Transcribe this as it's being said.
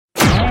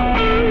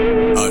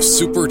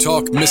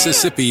SuperTalk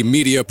Mississippi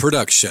Media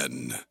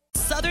Production.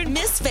 Southern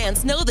Miss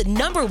fans know the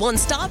 #1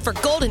 stop for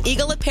Golden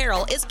Eagle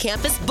apparel is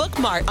Campus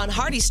Bookmart on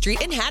Hardy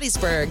Street in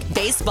Hattiesburg.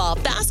 Baseball,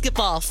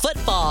 basketball,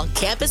 football,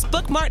 Campus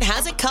Bookmart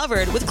has it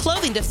covered with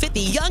clothing to fit the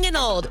young and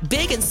old,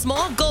 big and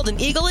small Golden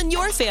Eagle in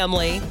your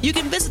family. You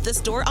can visit the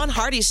store on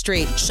Hardy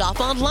Street, shop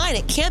online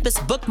at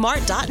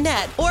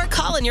campusbookmart.net, or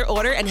call in your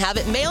order and have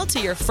it mailed to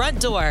your front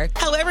door.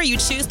 However you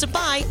choose to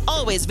buy,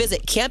 always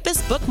visit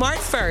Campus Bookmart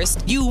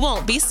first. You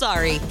won't be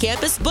sorry.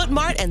 Campus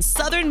Bookmart and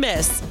Southern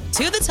Miss.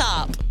 To the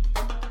top.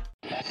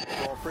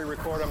 I'll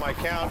pre-record on my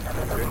count.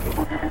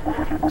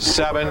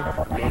 7,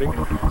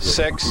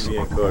 6,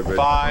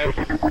 5,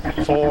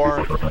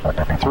 4,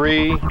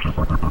 3,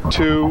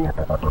 2.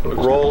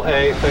 Roll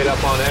A, fade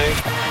up on A.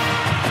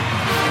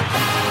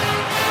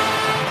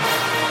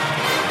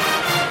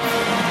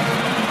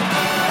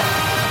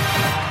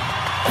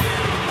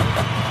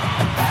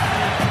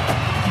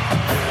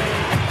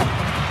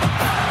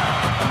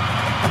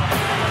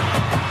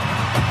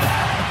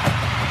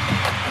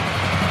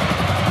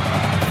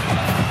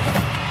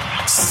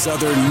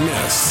 Southern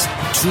Miss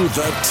to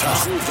the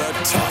top.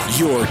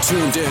 You're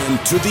tuned in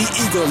to the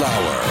Eagle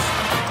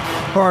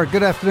Hour. All right,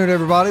 good afternoon,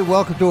 everybody.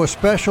 Welcome to a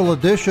special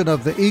edition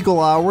of the Eagle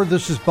Hour.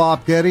 This is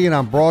Bob Getty, and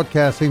I'm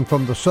broadcasting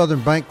from the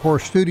Southern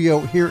Bancorp studio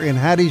here in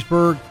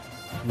Hattiesburg.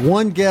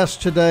 One guest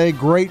today,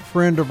 great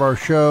friend of our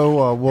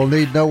show. Will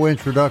need no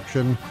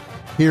introduction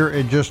here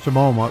in just a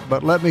moment,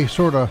 but let me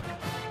sort of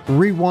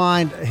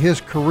rewind his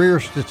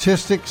career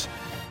statistics.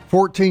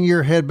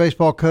 14-year head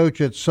baseball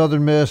coach at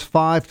Southern Miss,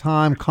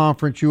 5-time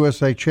Conference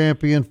USA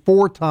champion,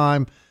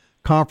 4-time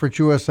Conference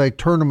USA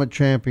tournament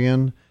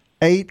champion,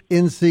 8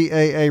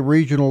 NCAA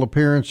regional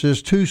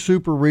appearances, 2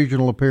 super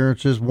regional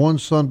appearances, 1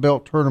 Sun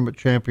Belt tournament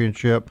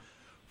championship,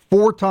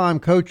 4-time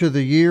coach of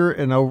the year,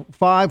 and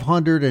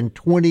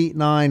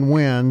 529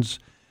 wins.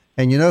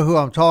 And you know who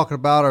I'm talking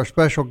about. Our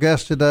special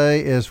guest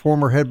today is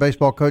former head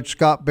baseball coach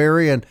Scott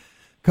Berry. And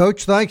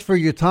Coach, thanks for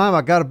your time.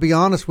 I got to be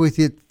honest with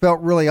you, it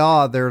felt really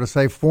odd there to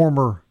say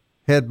former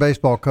head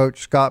baseball coach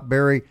Scott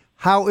Berry.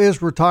 How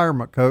is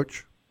retirement,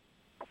 Coach?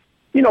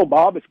 You know,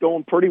 Bob, it's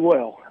going pretty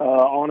well.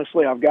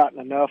 Honestly, I've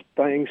gotten enough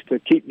things to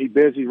keep me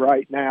busy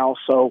right now,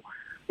 so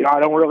I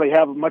don't really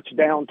have much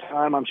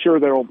downtime. I'm sure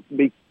there will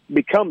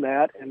become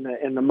that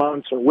in the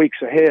months or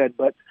weeks ahead,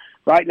 but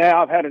right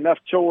now I've had enough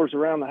chores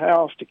around the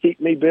house to keep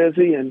me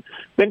busy and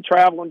been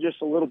traveling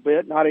just a little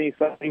bit. Not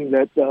anything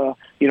that,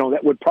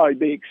 that would probably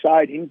be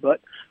exciting, but,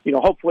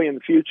 hopefully in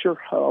the future,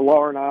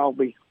 Laura and I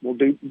will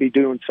be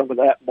doing some of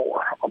that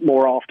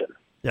more often.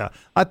 Yeah.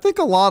 I think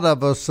a lot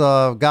of us,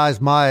 guys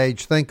my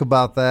age, think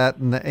about that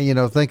and,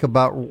 think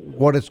about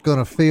what it's going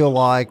to feel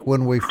like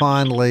when we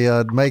finally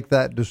make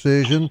that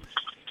decision.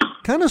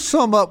 Kind of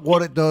sum up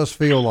what it does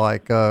feel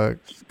like,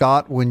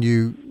 Scott, when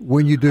you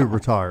do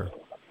retire.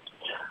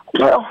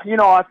 Well,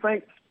 I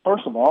think,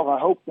 first of all, I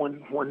hope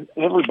when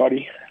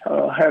everybody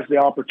has the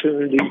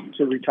opportunity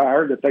to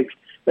retire that they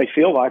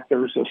feel like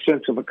there's a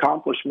sense of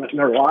accomplishment in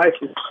their life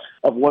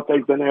of what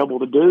they've been able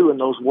to do in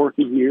those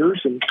working years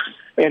and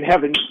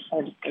having,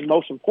 and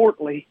most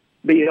importantly,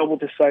 be able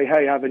to say,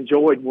 hey, I've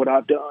enjoyed what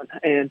I've done.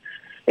 And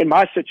in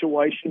my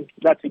situation,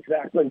 that's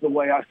exactly the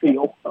way I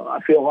feel. I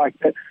feel like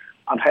that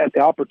I've had the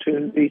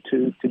opportunity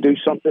to do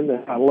something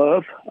that I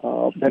love,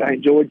 that I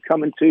enjoyed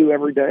coming to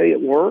every day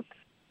at work.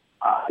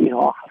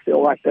 I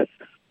feel like that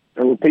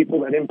there were people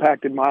that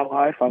impacted my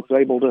life. I was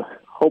able to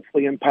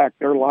hopefully impact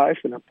their life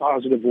in a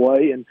positive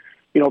way. And,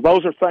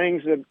 those are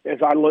things that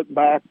as I look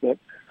back that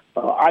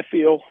I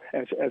feel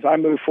as I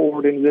move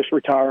forward into this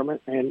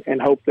retirement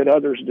and hope that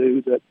others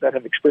do that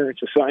have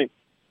experienced the same.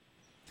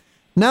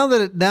 Now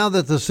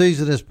that the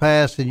season has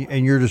passed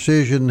and your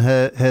decision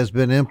has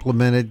been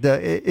implemented,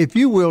 if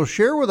you will,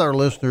 share with our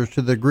listeners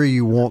to the degree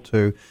you want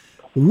to,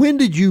 when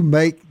did you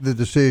make the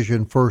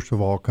decision, first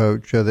of all,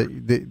 Coach,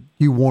 that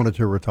you wanted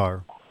to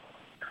retire?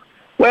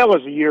 Well, it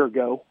was a year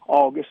ago,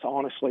 August,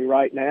 honestly,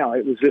 right now.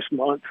 It was this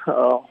month,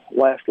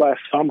 last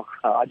summer.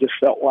 I just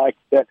felt like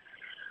that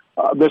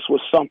this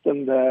was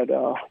something that,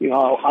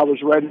 I was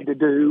ready to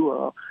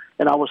do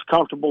and I was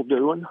comfortable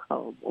doing.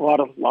 A lot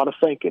of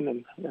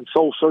thinking and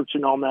soul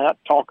searching on that,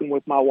 talking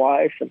with my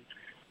wife and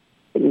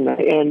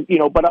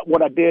but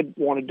what I did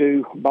want to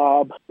do,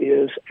 Bob,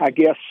 is I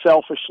guess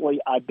selfishly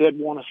I did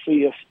want to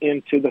see us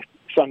into the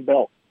Sun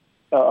Belt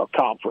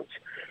Conference.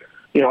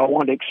 I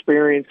wanted to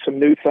experience some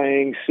new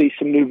things, see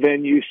some new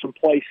venues, some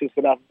places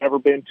that I've never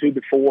been to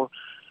before,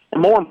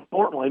 and more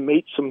importantly,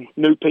 meet some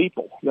new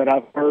people that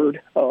I've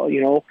heard,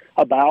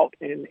 about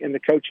in the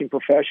coaching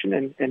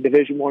profession and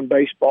Division I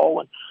baseball.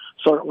 And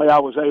certainly I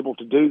was able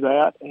to do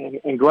that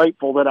and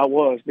grateful that I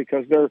was,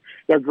 because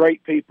they're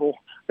great people.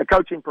 The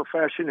coaching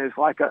profession is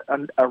like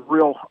a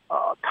real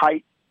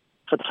tight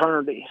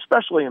fraternity,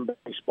 especially in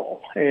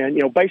baseball. And,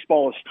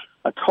 baseball is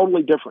a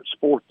totally different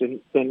sport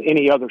than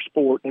any other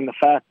sport in the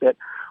fact that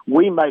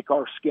we make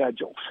our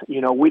schedules.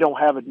 We don't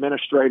have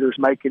administrators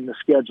making the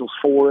schedules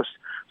for us.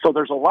 So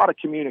there's a lot of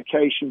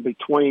communication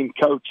between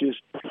coaches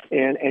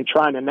and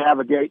trying to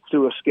navigate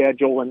through a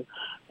schedule.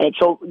 And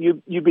so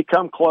you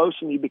become close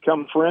and you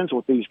become friends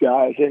with these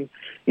guys. And,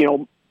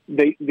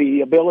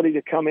 the ability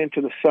to come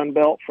into the Sun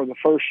Belt for the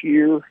first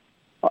year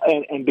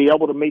and be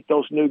able to meet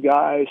those new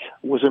guys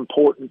was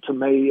important to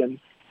me.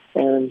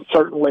 And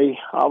certainly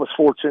I was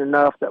fortunate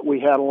enough that we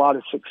had a lot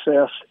of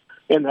success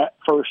in that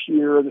first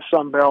year of the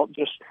Sun Belt.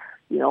 Just,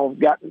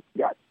 got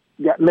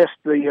missed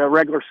the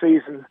regular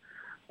season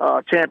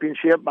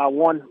championship by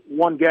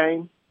one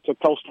game to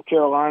Coastal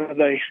Carolina.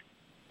 They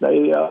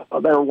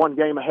were one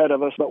game ahead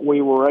of us, but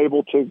we were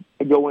able to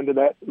go into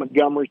that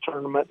Montgomery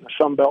tournament, the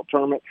Sun Belt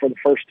tournament, for the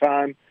first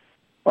time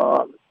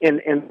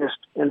in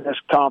this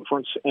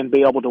conference, and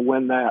be able to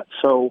win that.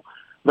 So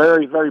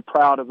very, very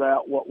proud of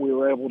that, what we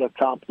were able to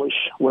accomplish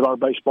with our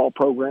baseball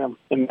program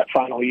in that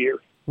final year.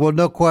 Well,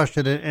 no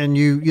question, and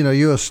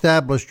you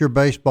established your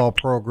baseball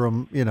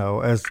program,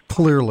 as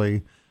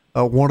clearly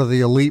one of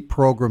the elite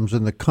programs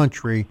in the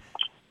country.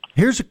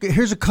 Here's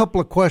a couple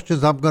of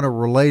questions I'm going to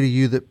relay to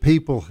you that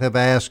people have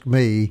asked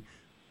me,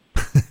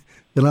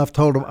 and I've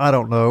told them I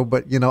don't know,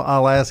 but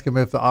I'll ask them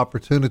if the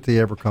opportunity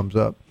ever comes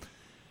up.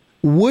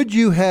 Would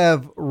you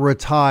have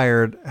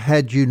retired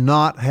had you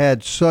not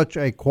had such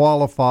a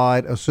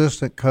qualified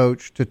assistant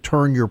coach to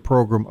turn your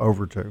program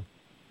over to?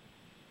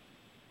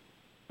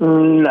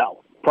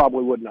 No,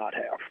 probably would not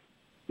have.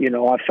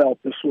 I felt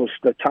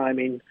the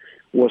timing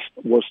was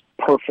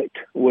perfect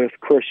with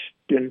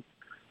Christian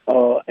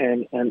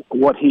and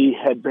what he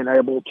had been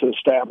able to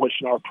establish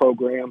in our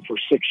program for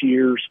 6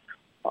 years.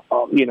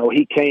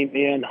 He came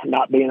in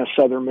not being a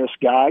Southern Miss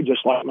guy,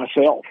 just like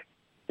myself,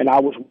 and I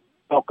was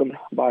welcomed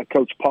by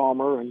Coach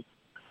Palmer and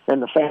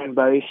the fan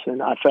base,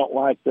 and I felt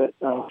like that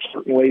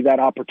certainly that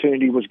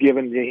opportunity was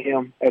given to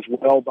him as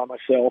well by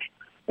myself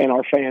and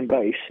our fan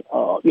base.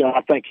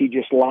 I think he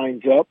just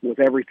lines up with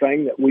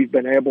everything that we've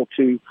been able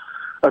to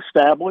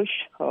establish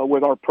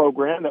with our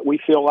program that we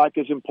feel like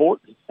is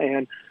important.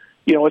 And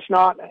it's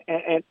not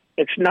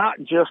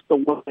just the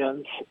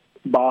wins,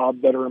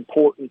 Bob, that are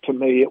important to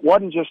me. It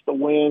wasn't just the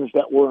wins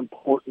that were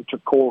important to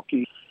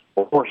Corky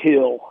or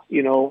Hill.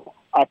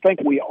 I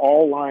think we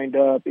all lined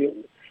up.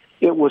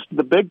 It was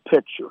the big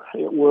picture.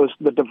 It was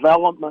the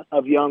development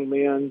of young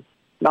men,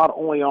 not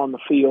only on the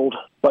field,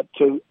 but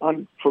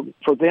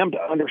for them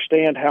to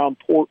understand how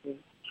important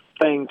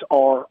things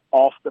are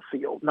off the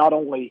field, not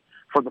only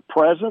for the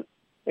present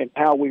and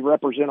how we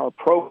represent our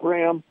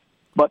program,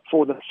 but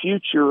for the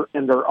future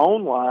in their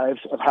own lives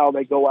of how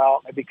they go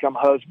out and become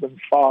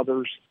husbands,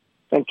 fathers,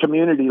 and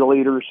community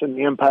leaders and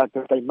the impact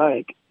that they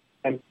make.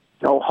 And,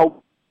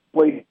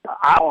 hopefully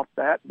I got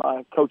that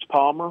by Coach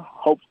Palmer.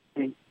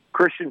 Hopefully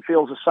Christian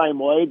feels the same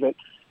way, that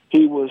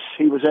he was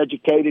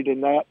educated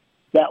in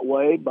that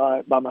way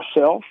by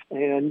myself.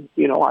 And,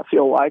 I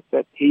feel like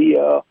that he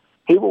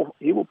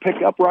will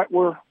pick up right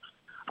where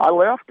I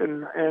left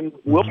and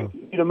we'll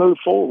continue to move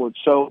forward.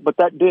 So, but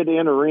that did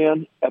enter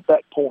in at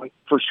that point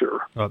for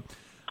sure.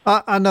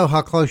 I know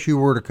how close you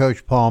were to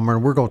Coach Palmer,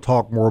 and we're going to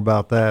talk more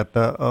about that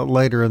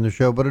later in the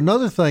show. But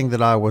another thing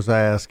that I was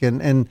asked,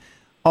 and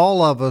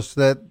all of us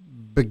that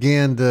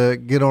began to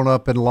get on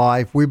up in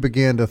life, we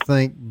began to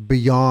think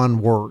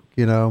beyond work.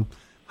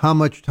 How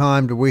much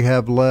time do we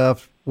have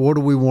left? What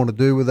do we want to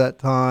do with that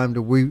time?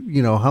 Do we,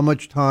 how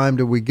much time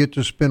do we get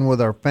to spend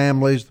with our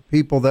families, the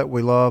people that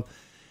we love?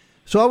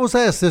 So I was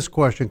asked this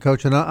question,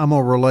 Coach, and I'm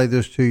going to relay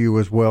this to you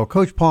as well.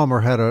 Coach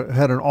Palmer had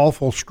an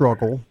awful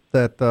struggle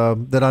that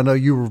I know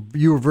you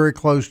were very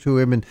close to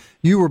him, and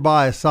you were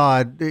by his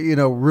side,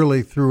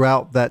 really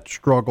throughout that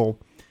struggle.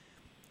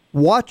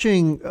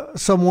 Watching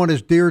someone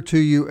as dear to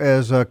you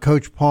as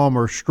Coach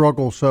Palmer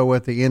struggle so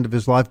at the end of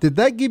his life, did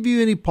that give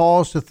you any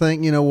pause to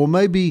think, well,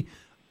 maybe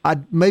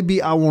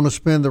I want to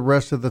spend the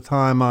rest of the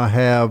time I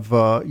have,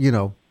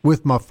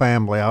 with my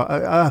family.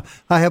 I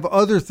have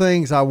other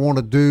things I want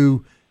to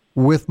do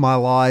with my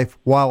life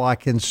while I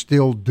can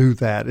still do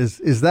that.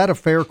 Is that a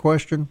fair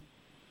question?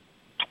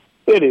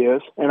 It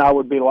is, and I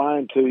would be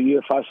lying to you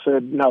if I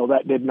said no,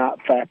 that did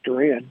not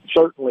factor in.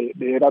 Certainly it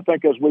did. I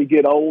think as we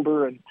get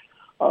older, and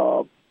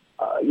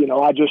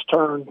I just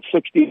turned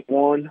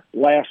 61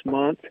 last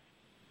month.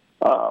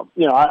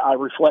 I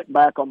reflect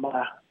back on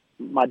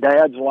my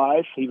dad's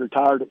life. He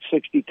retired at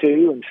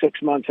 62, and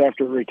 6 months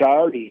after he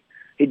retired,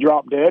 he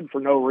dropped dead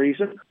for no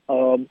reason.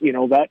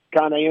 That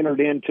kind of entered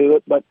into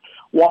it. But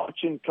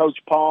watching Coach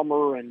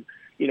Palmer and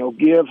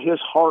give his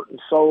heart and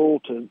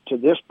soul to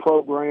this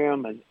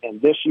program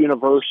and this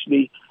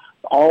university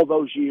all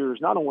those years,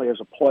 not only as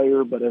a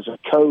player but as a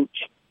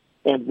coach,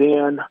 and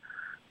then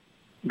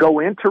go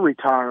into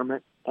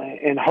retirement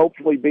and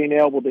hopefully being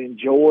able to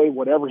enjoy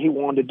whatever he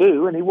wanted to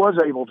do. And he was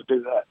able to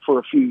do that for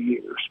a few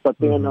years. But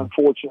then,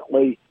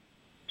 unfortunately,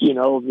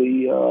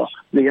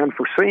 the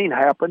unforeseen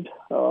happened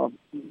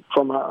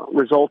from a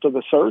result of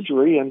the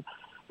surgery. And,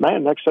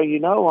 man, next thing you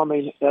know,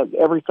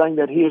 everything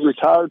that he had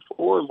retired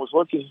for and was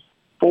looking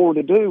forward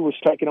to do was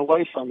taken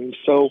away from him.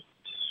 So,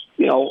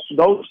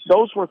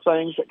 those were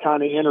things that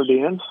kind of entered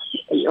in,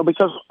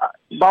 because,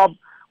 Bob,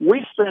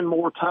 we spend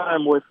more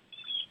time with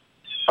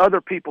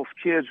other people's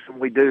kids than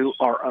we do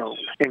our own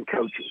in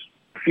coaching,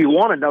 if you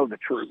want to know the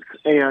truth.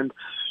 And,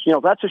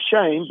 that's a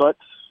shame, but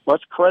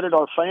let's credit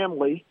our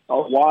family,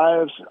 our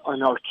wives,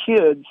 and our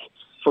kids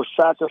for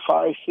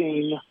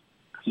sacrificing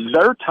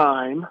their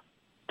time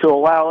to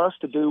allow us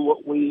to do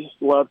what we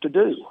love to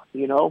do,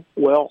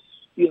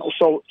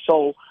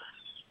 So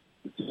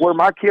where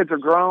my kids are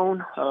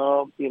grown,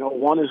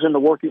 one is in the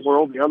working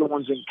world, the other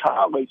one's in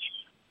college,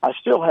 I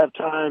still have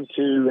time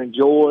to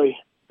enjoy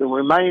the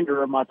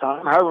remainder of my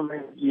time, however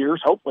many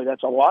years, hopefully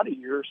that's a lot of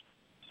years,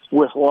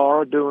 with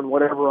Laura, doing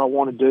whatever I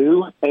want to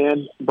do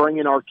and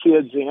bringing our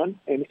kids in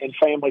and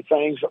family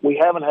things that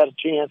we haven't had a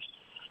chance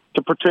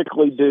to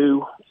particularly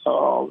do,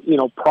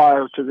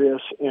 prior to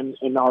this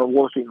in our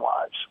working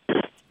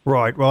lives.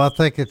 Right. Well, I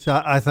think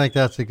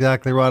that's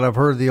exactly right. I've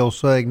heard the old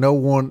saying, no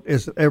one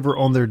is ever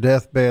on their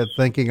deathbed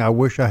thinking, I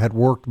wish I had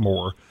worked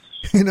more.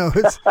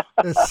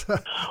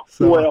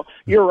 Well,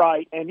 you're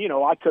right. And,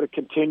 I could have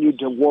continued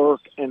to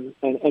work and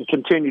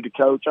continue to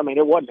coach. I mean,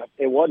 it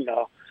wasn't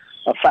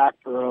a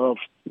factor of,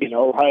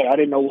 hey, I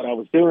didn't know what I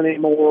was doing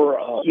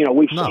anymore.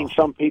 We've seen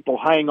some people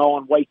hang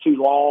on way too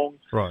long.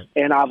 Right.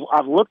 And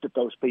I've looked at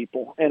those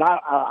people, and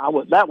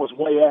that was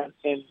way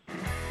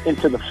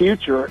into the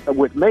future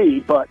with me.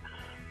 But,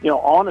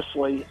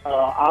 honestly,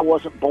 I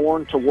wasn't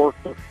born to work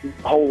the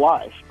whole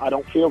life. I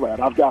don't feel that.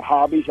 I've got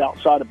hobbies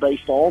outside of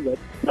baseball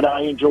that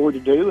I enjoy to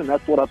do, and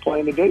that's what I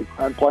plan to do.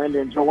 I plan to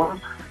enjoy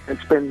them and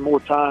spend more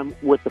time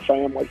with the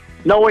family.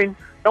 Knowing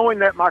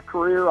that my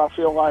career, I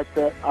feel like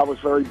that I was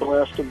very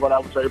blessed in what I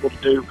was able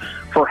to do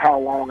for how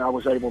long I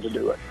was able to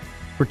do it.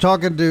 We're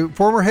talking to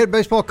former head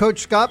baseball coach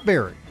Scott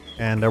Berry,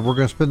 and we're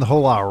going to spend the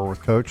whole hour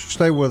with Coach.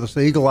 Stay with us.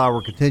 The Eagle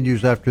Hour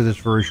continues after this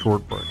very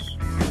short break.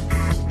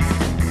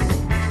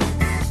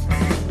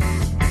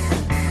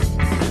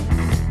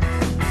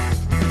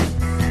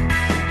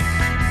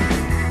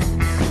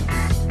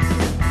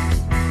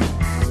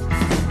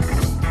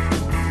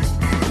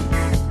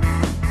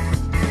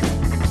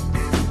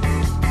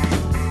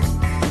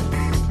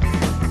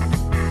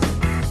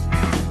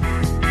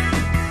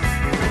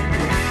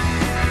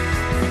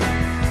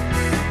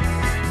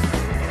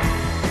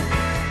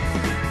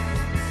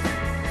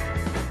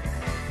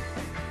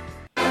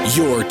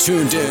 You're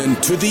tuned in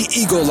to the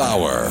Eagle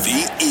Hour.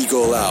 The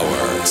Eagle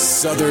Hour.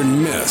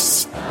 Southern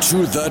Miss to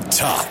the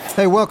top.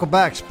 Hey, welcome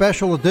back.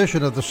 Special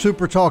edition of the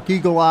SuperTalk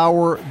Eagle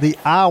Hour, The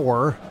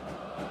Hour,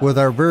 with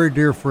our very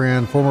dear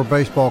friend, former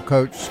baseball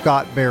coach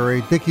Scott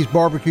Berry. Dickey's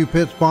Barbecue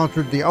Pit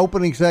sponsored the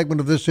opening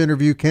segment of this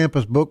interview,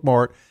 Campus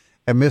Bookmart,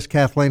 and Miss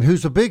Kathleen,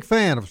 who's a big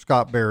fan of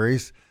Scott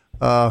Berry's.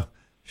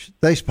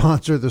 They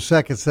sponsor the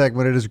second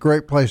segment. It is a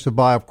great place to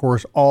buy, of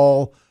course,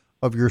 all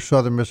of your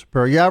Southern Miss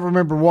apparel. Yeah, I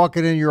remember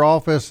walking in your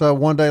office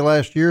one day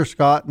last year,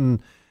 Scott,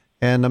 and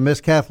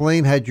Miss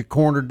Kathleen had you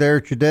cornered there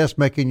at your desk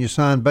making you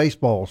sign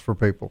baseballs for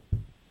people.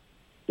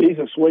 She's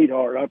a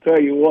sweetheart. I'll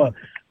tell you what,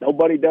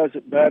 nobody does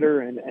it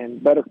better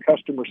and better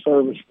customer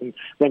service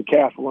than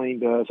Kathleen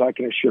does, I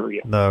can assure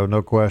you.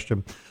 No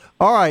question.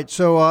 All right,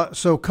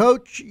 so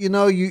Coach,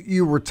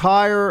 you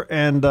retire,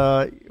 and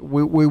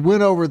we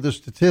went over the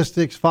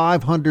statistics,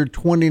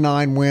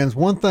 529 wins.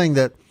 One thing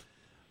that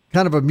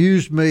kind of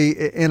amused me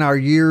in our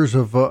years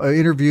of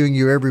interviewing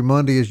you every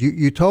Monday is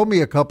you told me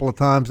a couple of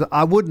times that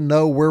I wouldn't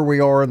know where we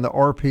are in the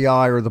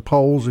RPI or the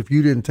polls if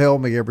you didn't tell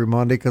me every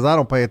Monday, because I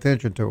don't pay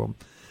attention to them.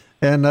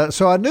 And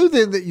so I knew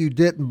then that you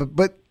didn't,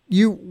 but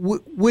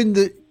when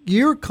the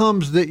year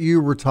comes that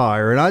you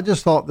retire, and I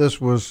just thought this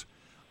was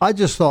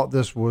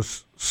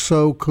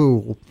so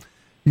cool.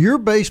 Your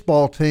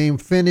baseball team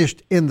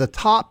finished in the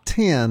top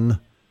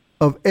 10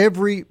 of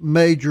every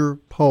major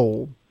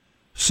poll.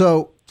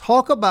 So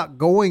talk about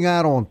going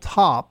out on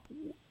top.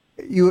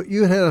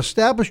 You had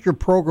established your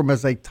program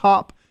as a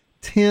top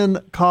 10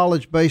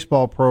 college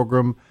baseball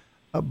program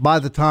by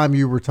the time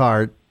you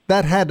retired.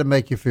 That had to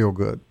make you feel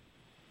good.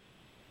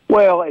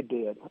 Well, it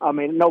did. I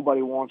mean,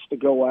 nobody wants to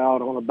go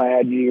out on a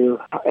bad year,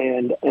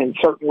 and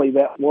certainly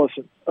that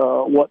wasn't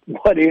what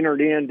entered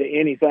into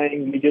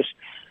anything.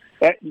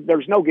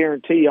 There's no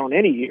guarantee on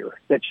any year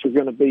that you're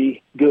going to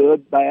be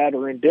good, bad,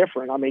 or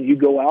indifferent. I mean, you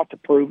go out to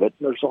prove it.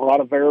 There's a lot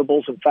of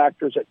variables and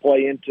factors that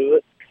play into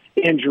it,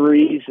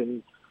 injuries,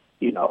 and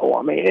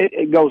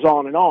it goes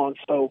on and on.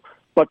 So,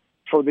 but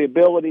for the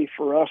ability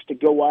for us to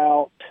go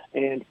out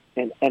and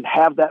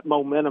have that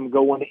momentum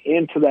going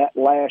into that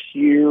last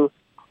year,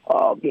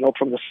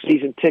 from the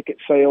season ticket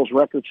sales,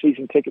 record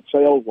season ticket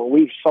sales, where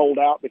we've sold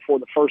out before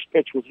the first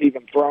pitch was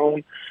even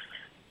thrown,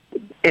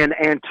 in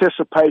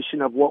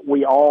anticipation of what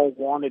we all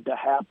wanted to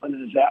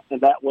happen,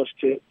 and that was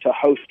to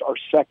host our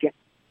second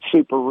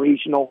super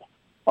regional.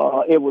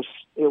 It was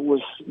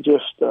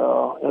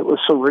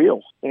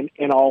surreal,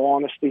 in all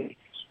honesty,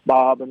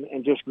 Bob,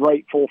 and just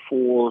grateful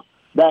for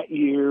that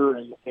year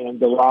and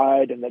the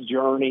ride and the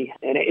journey.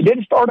 And it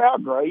didn't start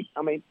out great.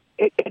 I mean,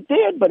 it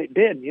did, but it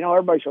did.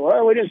 Everybody said,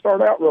 well, we didn't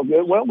start out real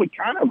good. Well, we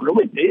kind of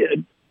really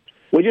did.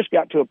 We just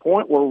got to a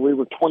point where we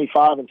were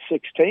 25-16.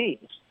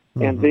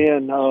 Mm-hmm. And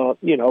then,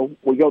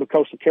 we go to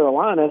Coastal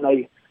Carolina,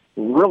 and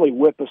really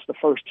whip us the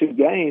first 2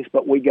 games,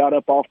 but we got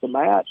up off the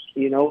mat,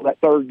 that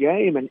third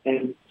game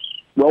and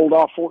rolled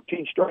off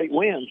 14 straight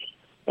wins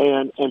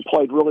and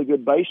played really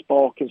good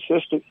baseball,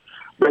 consistent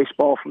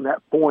baseball from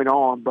that point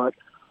on. But,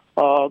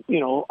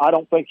 I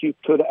don't think you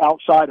could,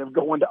 outside of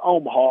going to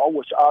Omaha,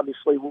 which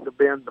obviously would have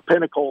been the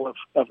pinnacle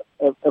of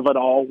it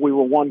all. We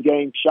were 1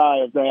 game shy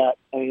of that,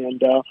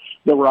 and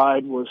the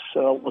ride was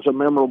a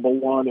memorable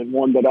one, and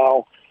one that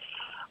I'll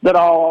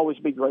always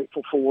be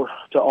grateful for,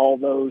 to all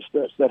those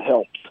that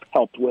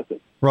helped with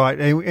it. Right,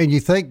 and you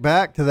think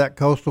back to that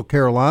Coastal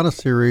Carolina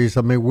series.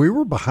 I mean, we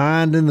were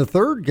behind in the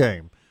third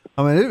game.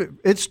 I mean,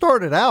 it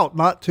started out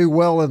not too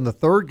well in the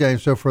third game.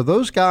 So for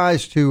those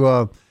guys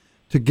to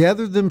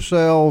gather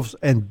themselves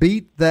and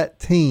beat that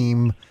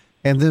team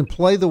and then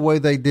play the way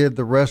they did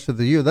the rest of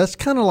the year, that's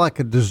kind of like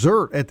a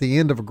dessert at the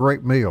end of a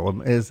great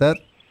meal. Is that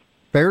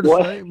fair to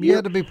say? You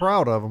had to be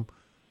proud of them.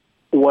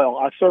 Well,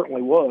 I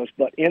certainly was.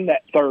 But in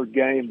that third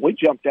game, we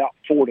jumped out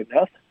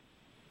 4-0.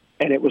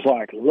 And it was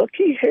like,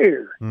 looky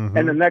here. Mm-hmm.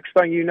 And the next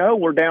thing you know,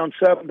 we're down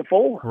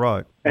 7-4.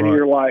 Right. And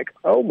you're like,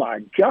 oh, my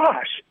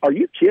gosh, are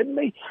you kidding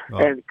me?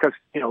 Right. And because,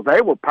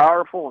 they were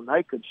powerful and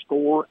they could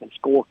score and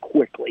score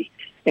quickly.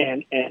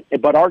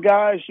 But our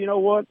guys, you know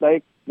what?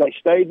 They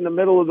stayed in the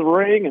middle of the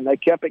ring and they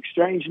kept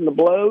exchanging the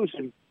blows.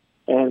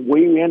 And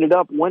we ended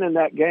up winning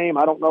that game.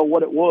 I don't know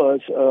what it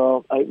was.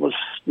 It was,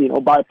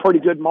 by a pretty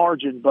good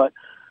margin. But,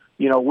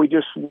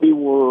 we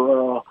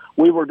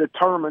were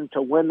determined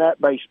to win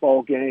that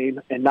baseball game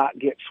and not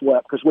get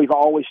swept, because we've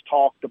always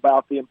talked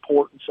about the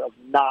importance of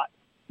not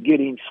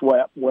getting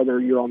swept, whether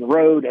you're on the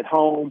road, at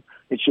home.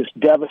 It's just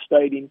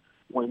devastating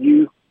when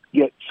you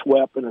get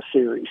swept in a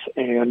series,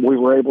 and we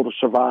were able to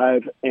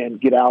survive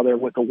and get out there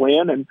with a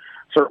win, and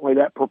certainly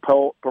that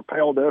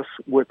propelled us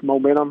with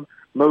momentum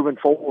moving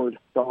forward.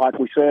 So like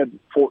we said,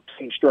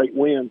 14 straight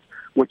wins,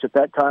 which at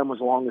that time was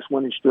the longest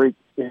winning streak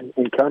in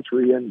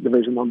country in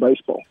Division I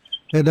baseball.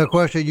 And no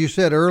question, you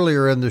said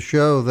earlier in the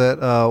show that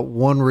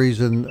one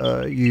reason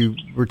you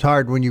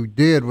retired when you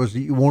did was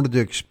that you wanted to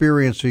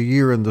experience a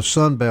year in the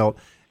Sun Belt.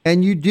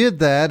 And you did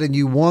that, and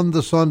you won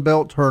the Sun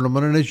Belt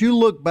tournament. And as you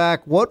look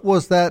back, what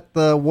was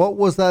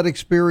that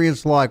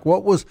experience like?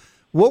 What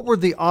were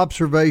the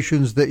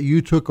observations that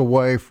you took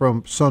away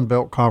from Sun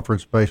Belt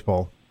Conference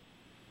baseball?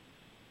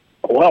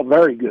 Well,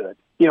 very good.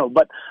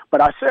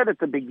 But I said at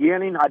the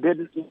beginning, I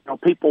didn't.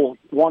 People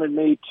wanted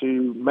me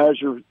to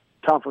measure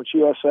Conference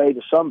USA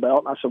to Sun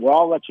Belt, and I said, well,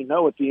 I'll let you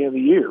know at the end of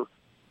the year.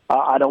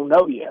 I don't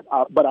know yet,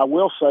 but I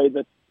will say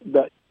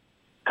that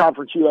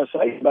Conference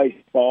USA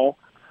baseball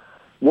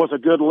was a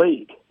good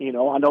league. I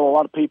know a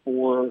lot of people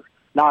were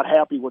not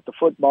happy with the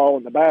football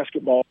and the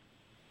basketball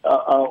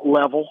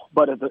level,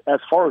 but as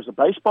far as the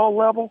baseball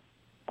level,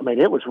 I mean,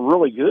 it was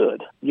really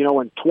good.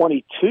 In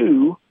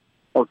 22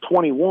 or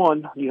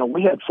 21,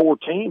 we had 4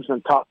 teams in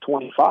the top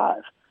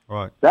 25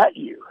 that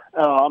year.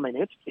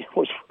 It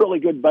was really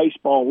good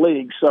baseball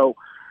league. So,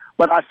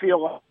 but I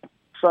feel like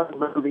Sun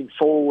moving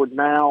forward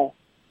now,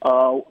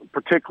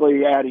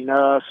 particularly adding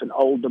us and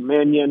Old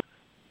Dominion,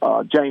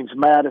 James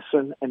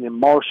Madison, and then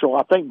Marshall.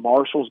 I think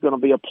Marshall's going to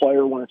be a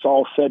player when it's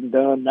all said and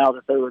done. Now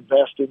that they're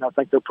investing, I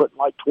think they're putting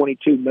like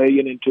 $22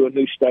 million into a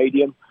new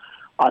stadium.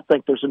 I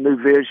think there's a new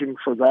vision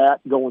for that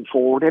going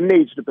forward. It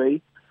needs to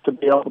be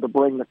able to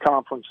bring the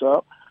conference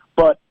up.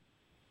 But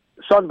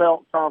Sun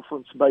Belt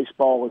Conference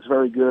baseball is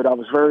very good. I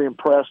was very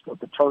impressed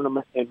with the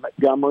tournament in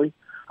Montgomery.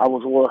 I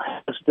was a little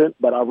hesitant,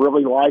 but I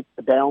really liked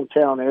the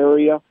downtown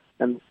area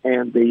and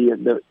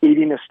the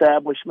eating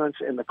establishments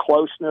and the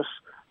closeness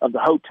of the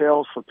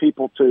hotels for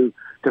people to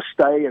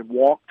stay and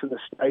walk to the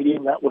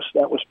stadium. That was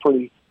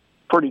pretty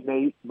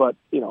neat. But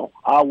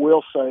I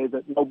will say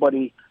that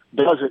nobody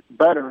does it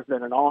better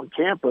than an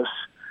on-campus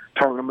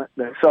tournament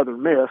than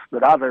Southern Miss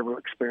that I've ever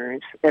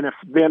experienced. And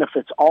if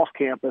it's off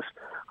campus,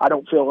 I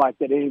don't feel like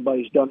that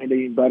anybody's done it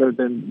any better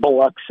than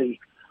Biloxi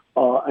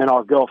and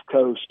our Gulf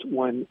Coast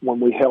when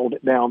we held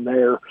it down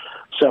there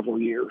several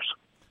years.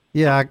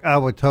 Yeah, I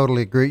would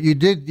totally agree. You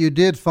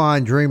did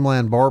find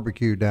Dreamland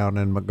Barbecue down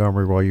in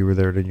Montgomery while you were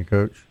there, didn't you,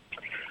 Coach?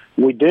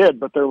 We did,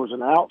 but there was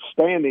an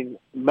outstanding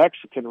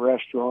Mexican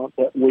restaurant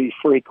that we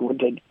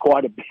frequented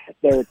quite a bit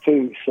there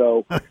too.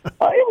 So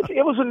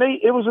it was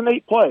a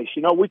neat place.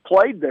 We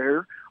played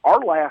there. Our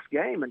last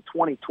game in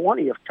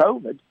 2020 of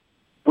COVID,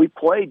 we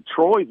played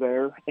Troy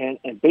there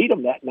and beat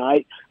them that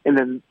night, and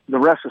then the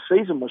rest of the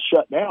season was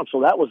shut down.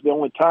 So that was the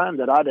only time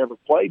that I'd ever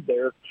played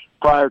there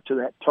prior to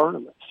that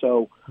tournament.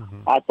 So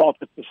I thought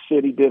that the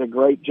city did a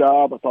great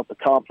job. I thought the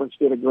conference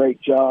did a great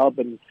job,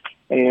 and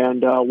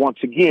once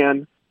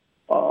again,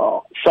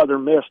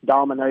 Southern Miss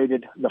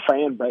dominated the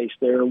fan base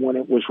there when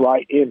it was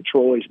right in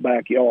Troy's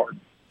backyard.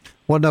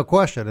 Well, no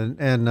question,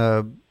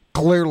 and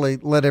clearly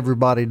let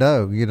everybody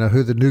know,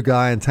 who the new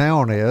guy in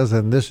town is,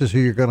 and this is who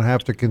you're going to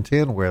have to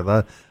contend with.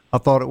 I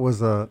thought it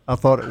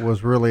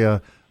was really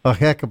a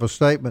heck of a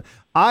statement.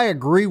 I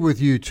agree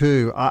with you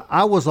too.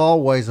 I was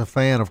always a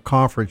fan of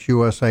Conference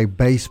USA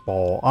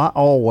baseball. I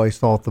always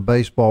thought the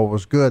baseball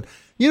was good.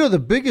 The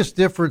biggest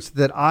difference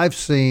that I've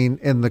seen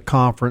in the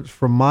conference,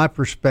 from my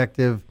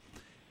perspective,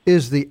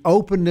 is the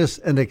openness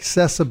and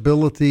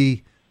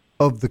accessibility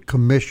of the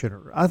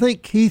commissioner. I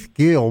think Keith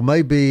Gill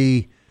may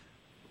be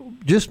a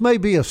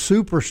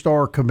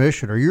superstar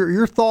commissioner.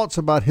 Your thoughts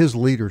about his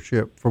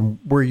leadership from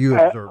where you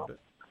observed it?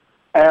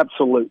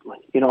 Absolutely.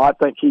 I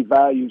think he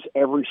values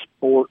every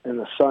sport in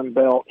the Sun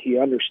Belt. He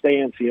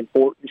understands the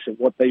importance of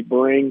what they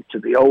bring to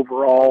the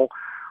overall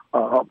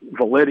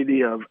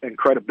validity and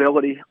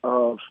credibility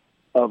of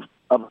a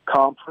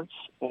conference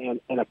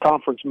and a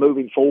conference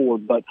moving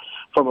forward. But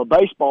from a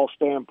baseball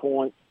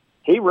standpoint,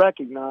 he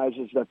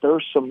recognizes that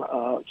there's some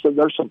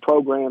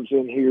programs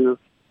in here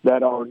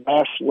that are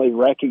nationally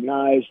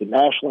recognized and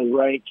nationally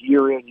ranked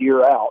year in,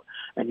 year out.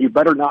 And you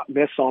better not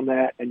miss on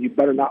that, and you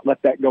better not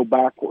let that go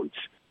backwards.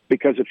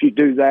 Because if you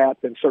do that,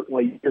 then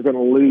certainly you're going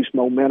to lose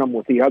momentum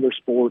with the other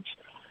sports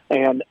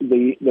and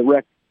the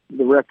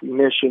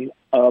recognition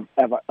of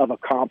a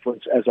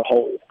conference as a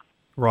whole.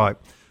 Right.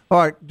 All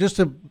right. Just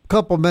a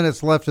couple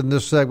minutes left in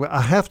this segment.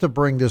 I have to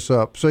bring this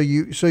up. So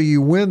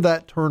you win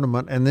that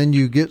tournament, and then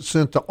you get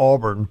sent to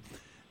Auburn,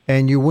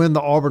 and you win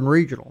the Auburn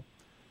Regional,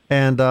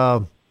 and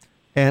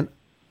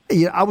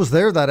I was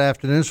there that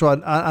afternoon,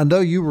 so I know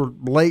you were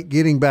late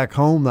getting back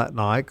home that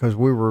night because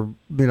we were,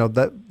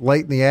 that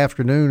late in the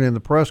afternoon in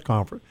the press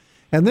conference.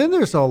 And then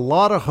there's a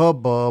lot of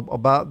hubbub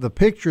about the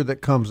picture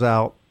that comes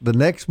out the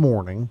next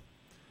morning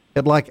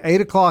at like 8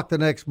 o'clock the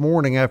next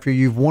morning after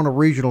you've won a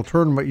regional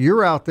tournament.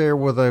 You're out there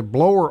with a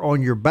blower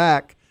on your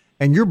back,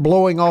 and you're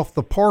blowing off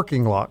the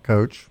parking lot,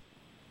 Coach.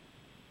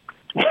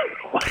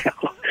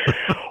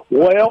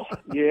 Well,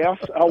 yes,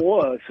 I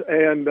was,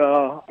 and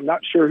I'm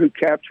not sure who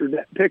captured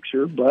that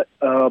picture, but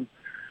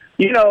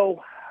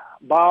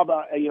Bob,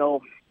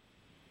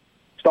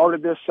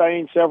 started this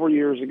saying several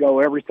years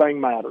ago: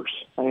 everything matters,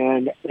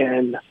 and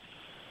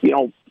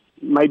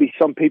maybe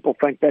some people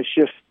think that's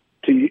just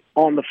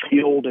on the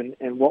field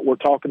and what we're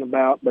talking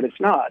about, but it's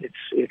not.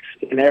 It's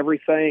in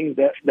everything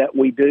that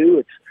we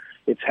do.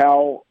 It's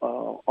how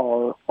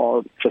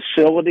our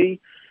facility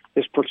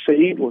is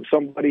perceived when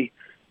somebody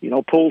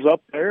pulls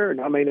up there.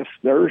 And I mean,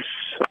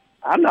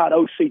 I'm not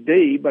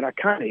OCD, but I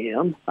kind of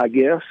am, I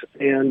guess.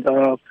 And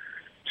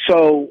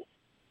so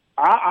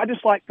I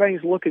just like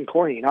things looking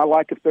clean. I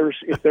like if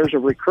there's a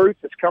recruit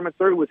that's coming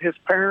through with his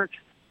parents,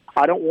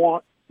 I don't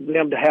want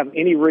them to have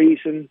any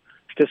reason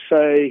to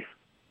say,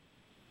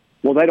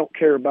 well, they don't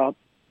care about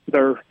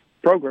their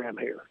program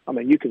here. I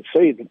mean, you can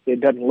see that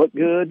it doesn't look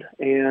good,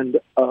 and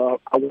I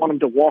want them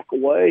to walk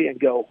away and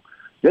go,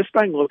 this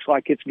thing looks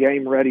like it's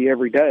game ready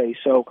every day.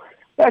 So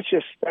that's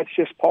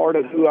just part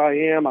of who I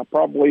am. I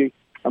probably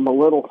am a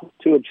little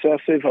too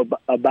obsessive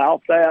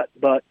about that,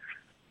 but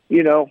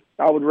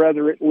I would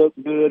rather it look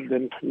good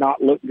than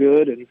not look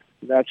good, and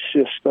that's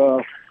just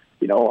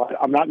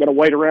I'm not going to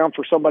wait around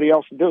for somebody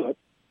else to do it.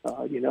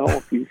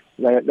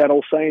 That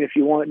old saying, if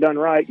you want it done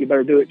right, you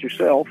better do it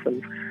yourself,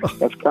 and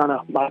that's kind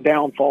of my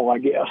downfall, I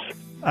guess.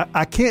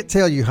 I can't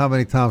tell you how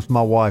many times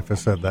my wife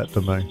has said that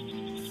to me.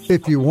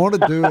 If you want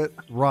to do it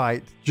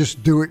right,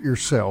 just do it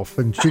yourself.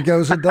 And she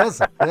goes and does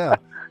it. Yeah.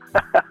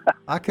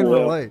 I can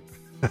relate.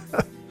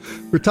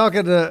 We're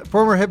talking to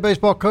former head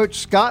baseball coach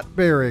Scott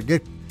Berry.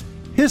 Get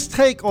his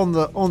take on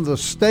the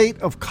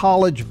state of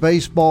college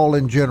baseball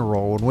in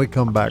general when we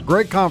come back.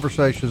 Great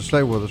conversation.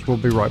 Stay with us. We'll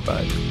be right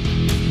back.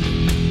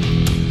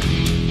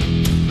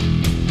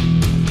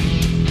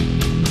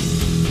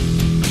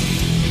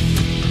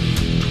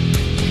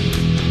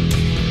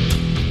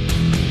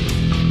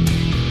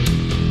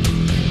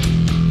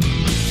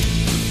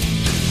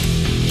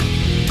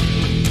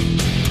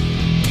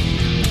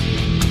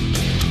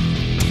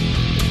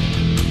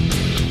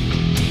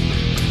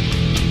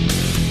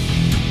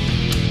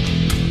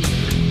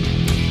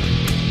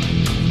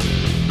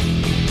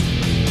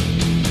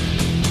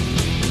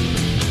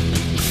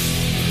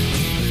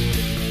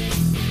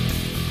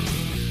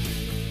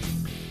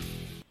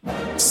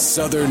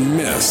 Southern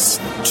Miss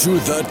to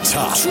the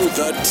top. To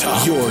the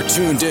top. You're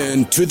tuned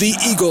in to the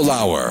Eagle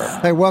Hour.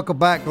 Hey, welcome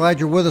back. Glad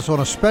you're with us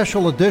on a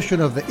special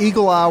edition of the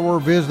Eagle Hour,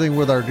 visiting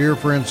with our dear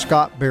friend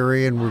Scott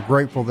Berry, and we're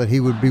grateful that he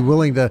would be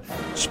willing to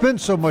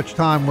spend so much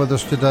time with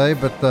us today,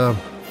 but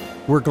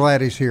we're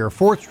glad he's here.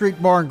 4th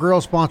Street Bar and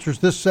Grill sponsors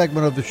this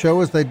segment of the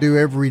show, as they do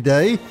every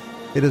day.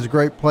 It is a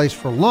great place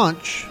for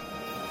lunch.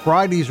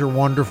 Fridays are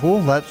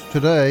wonderful. That's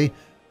today.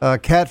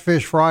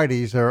 Catfish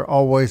Fridays are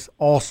always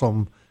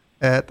awesome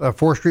at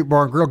 4th Street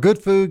Bar and Grill.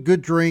 Good food,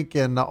 good drink,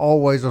 and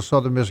always a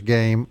Southern Miss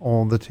game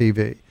on the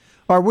TV.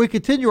 All right, we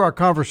continue our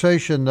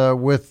conversation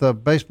with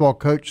baseball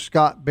coach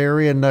Scott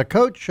Berry. And,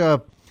 Coach,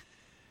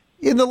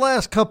 in the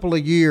last couple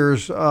of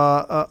years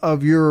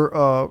of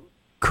your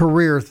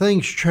career,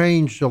 things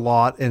changed a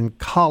lot in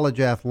college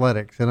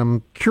athletics. And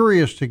I'm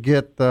curious to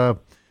get,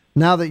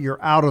 now that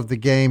you're out of the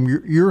game,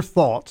 your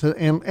thoughts.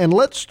 And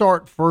let's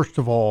start, first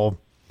of all,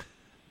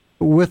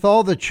 with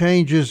all the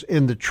changes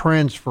in the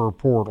transfer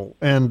portal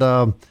and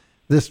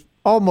this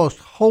almost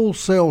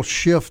wholesale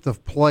shift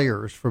of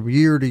players from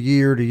year to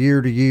year to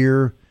year to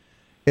year,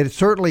 it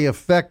certainly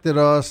affected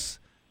us.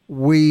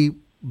 We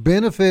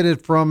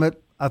benefited from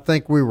it. I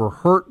think we were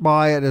hurt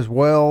by it as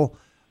well.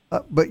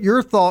 But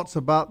your thoughts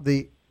about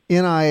the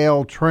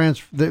NIL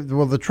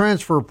the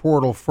transfer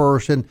portal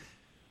first, and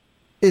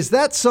is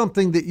that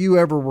something that you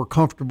ever were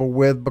comfortable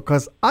with?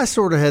 Because I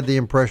sort of had the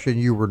impression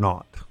you were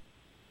not.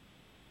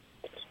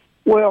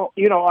 Well,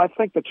 I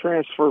think the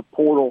transfer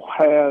portal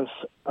has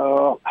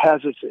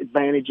its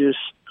advantages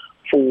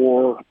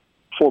for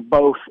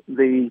both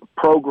the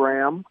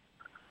program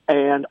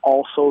and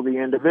also the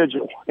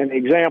individual. An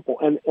example,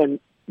 and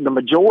the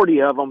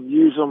majority of them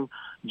use them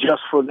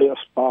just for this,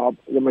 Bob.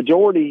 The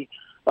majority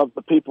of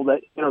the people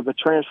that enter the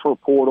transfer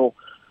portal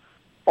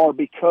are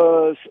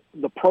because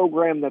the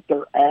program that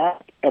they're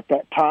at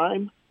that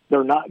time,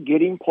 they're not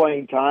getting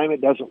playing time. It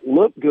doesn't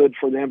look good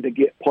for them to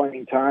get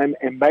playing time,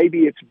 and maybe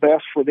it's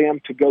best for them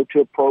to go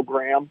to a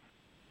program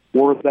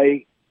where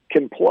they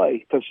can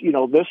play. Because,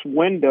 this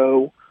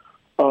window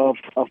of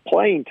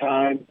playing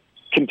time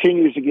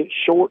continues to get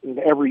shortened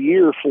every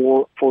year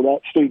for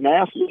that student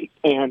athlete.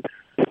 And,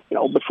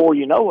 before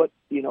you know it,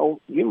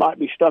 you might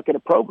be stuck in a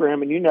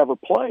program and you never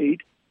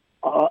played,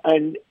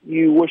 and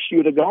you wish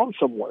you'd have gone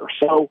somewhere.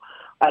 So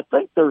I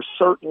think there's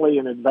certainly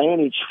an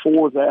advantage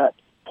for that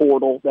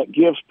portal that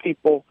gives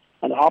people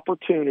an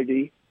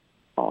opportunity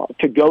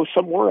to go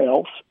somewhere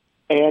else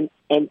and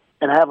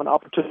have an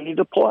opportunity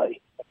to play.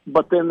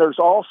 But then there's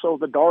also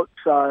the dark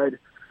side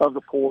of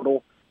the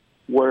portal,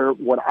 where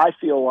what I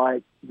feel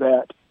like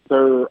that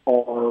there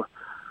are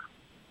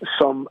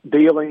some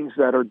dealings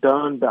that are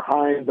done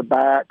behind the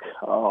back.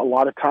 A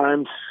lot of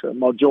times, the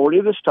majority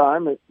of this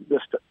time,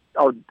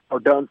 are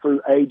done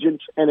through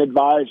agents and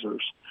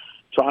advisors,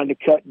 trying to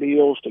cut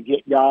deals to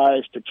get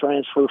guys to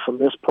transfer from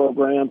this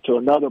program to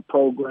another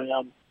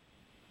program.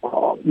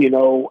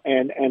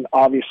 And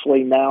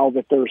obviously now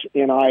that there's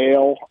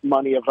NIL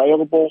money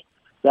available,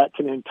 that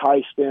can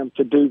entice them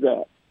to do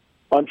that.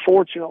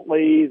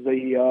 Unfortunately,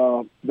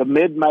 the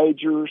mid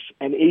majors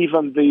and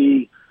even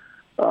the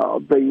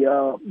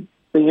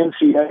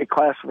NCAA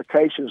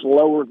classifications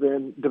lower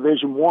than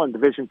Division I,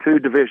 Division II,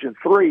 Division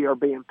III are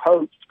being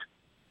poached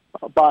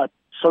by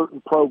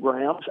certain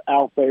programs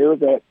out there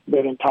that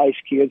entice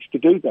kids to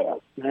do that.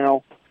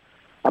 Now,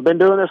 I've been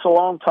doing this a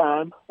long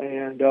time,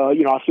 and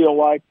I feel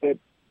like that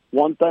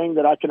one thing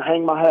that I can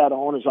hang my hat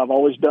on is I've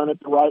always done it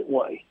the right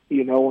way,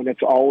 and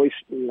it's always,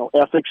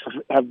 ethics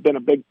have been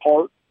a big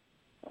part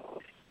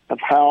of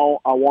how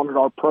I wanted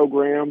our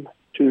program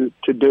to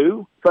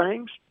do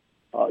things.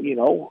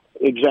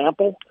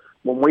 Example,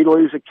 when we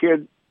lose a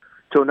kid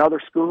to another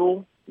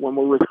school, when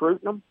we're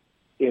recruiting them,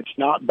 it's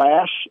not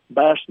bash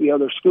the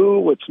other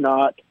school. It's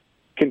not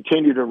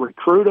continue to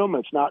recruit them.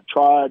 It's not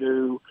try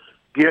to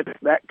get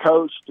that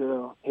coach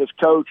his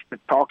coach to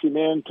talk him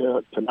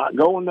into not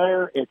going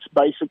there. It's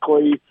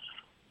basically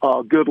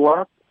good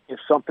luck. If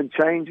something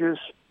changes,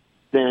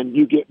 then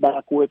you get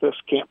back with us.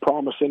 Can't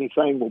promise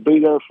anything. We'll be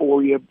there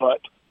for you.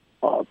 But,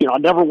 I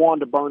never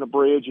wanted to burn a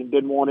bridge and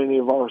didn't want any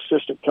of our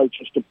assistant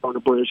coaches to burn a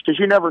bridge, because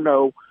you never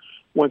know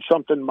when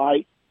something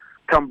might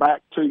come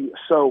back to you.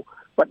 So,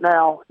 but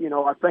now,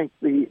 I think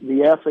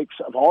the ethics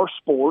of our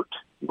sport,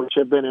 which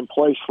have been in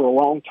place for a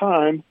long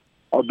time,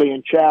 are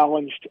being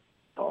challenged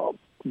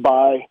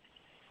by,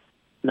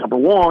 number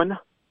one,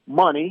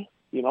 money.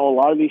 A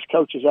lot of these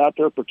coaches out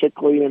there,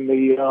 particularly in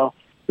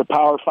the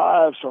Power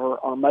Fives,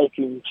 are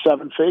making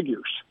seven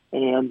figures.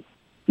 And,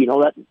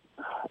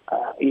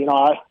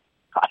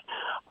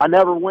 I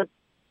never went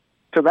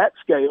to that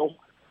scale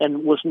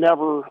and was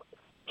never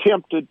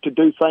tempted to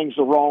do things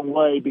the wrong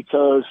way,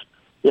 because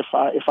if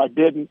I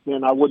didn't,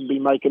 then I wouldn't be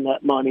making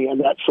that money and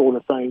that sort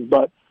of thing.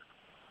 But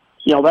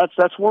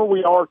that's where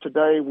we are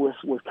today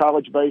with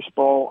college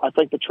baseball. I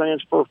think the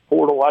transfer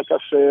portal, like I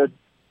said,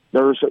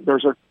 there's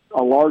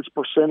a large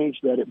percentage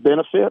that it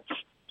benefits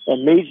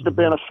and needs to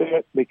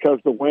benefit, because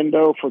the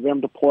window for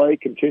them to play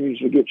continues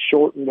to get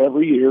shortened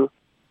every year.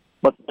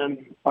 But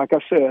then, like I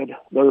said,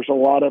 there's a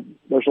lot of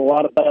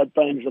bad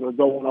things that are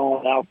going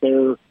on out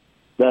there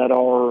that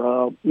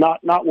are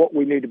not what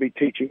we need to be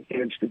teaching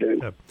kids to do.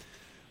 Yep.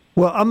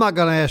 Well, I'm not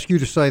going to ask you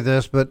to say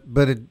this, but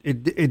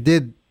it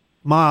did.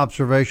 My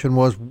observation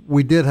was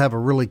we did have a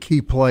really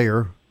key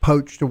player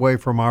poached away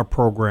from our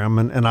program,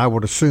 and I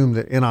would assume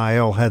that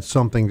NIL had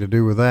something to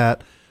do with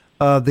that.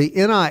 The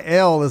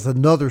NIL is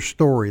another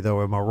story,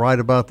 though. Am I right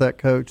about that,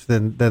 Coach?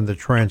 Than the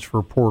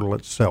transfer portal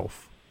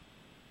itself.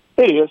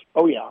 It is.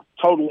 Oh yeah,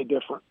 totally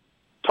different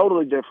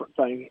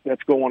thing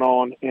that's going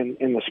on in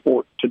the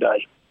sport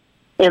today.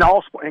 In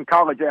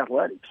college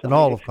athletics. In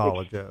all of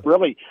college, yeah.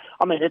 Really,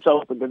 it's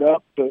opened it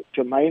up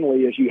to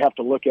mainly as you have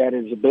to look at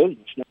it as a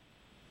business now.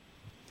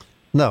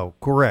 No,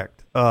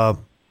 correct. Are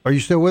you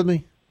still with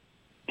me?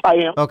 I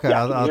am. Okay,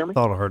 yeah, I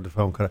thought I heard the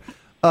phone cut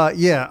out.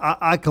 Yeah,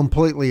 I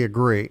completely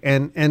agree.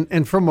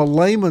 And from a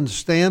layman's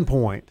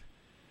standpoint,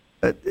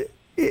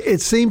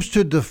 it seems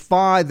to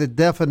defy the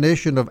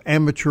definition of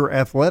amateur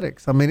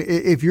athletics.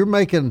 If you're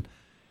making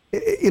 –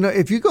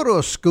 if you go to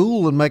a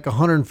school and make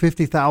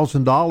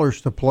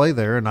 $150,000 to play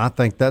there, and I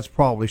think that's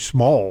probably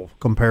small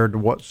compared to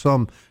what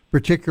some,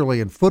 particularly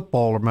in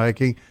football, are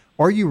making,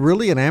 are you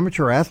really an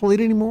amateur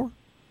athlete anymore?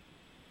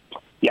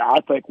 Yeah,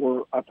 I think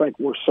we're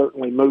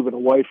certainly moving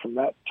away from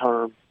that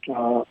term,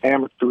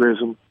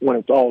 amateurism, when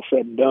it's all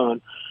said and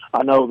done.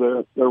 I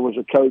know there was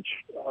a coach,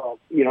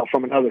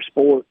 from another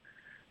sport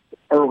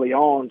early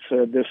on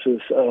said this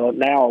is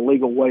now a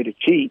legal way to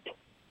cheat,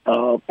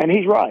 and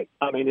he's right.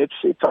 I mean, it's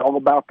all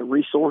about the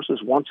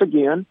resources. Once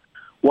again,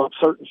 what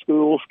certain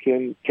schools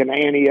can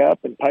ante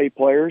up and pay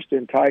players to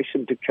entice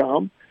them to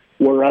come,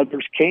 where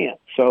others can't.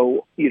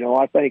 So,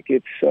 I think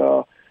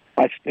it's.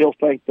 I still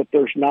think that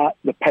there's not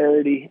the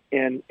parity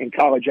in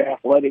college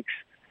athletics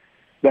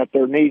that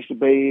there needs to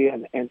be,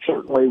 and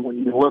certainly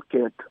when you look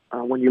at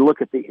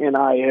the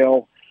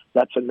NIL,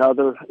 that's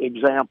another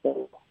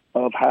example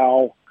of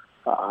how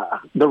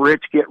the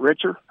rich get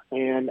richer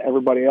and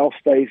everybody else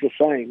stays the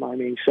same. I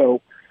mean,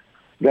 so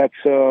that's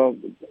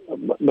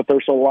but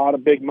there's a lot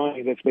of big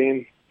money that's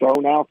being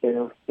thrown out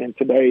there in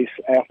today's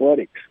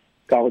athletics,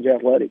 college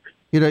athletics.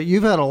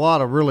 You've had a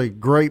lot of really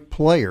great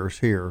players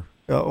here.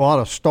 A lot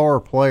of star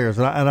players.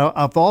 And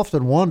I've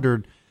often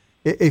wondered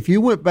if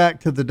you went back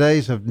to the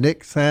days of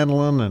Nick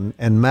Sandlin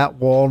and Matt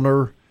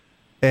Wallner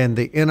and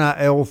the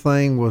NIL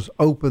thing was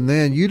open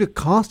then, you'd have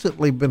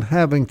constantly been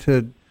having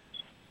to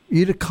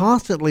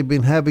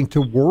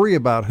worry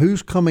about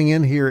who's coming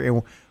in here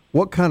and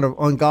what kind of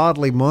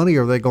ungodly money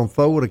are they going to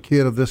throw at a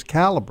kid of this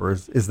caliber.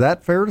 Is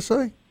that fair to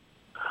say?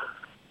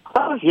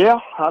 Yeah.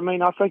 I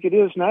mean, I think it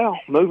is now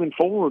moving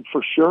forward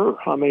for sure.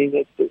 I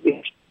mean,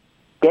 it's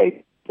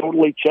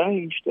totally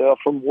changed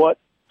from what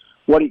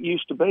it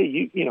used to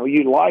be.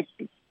 You like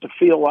to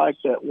feel like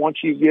that once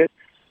you get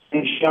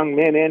these young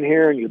men in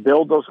here and you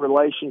build those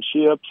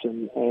relationships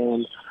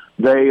and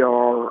they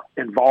are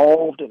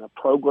involved in a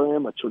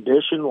program, a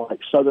tradition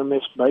like Southern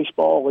Miss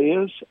baseball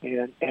is,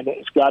 and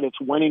it's got its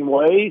winning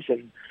ways.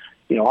 And,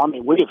 we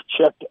have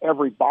checked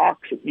every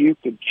box that you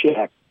could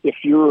check. If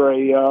you're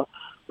a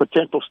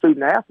potential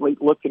student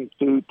athlete looking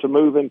to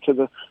move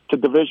into to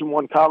Division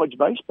I college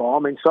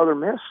baseball, Southern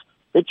Miss,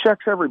 it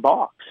checks every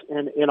box,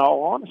 in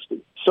all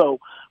honesty. So,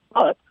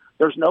 but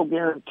there's no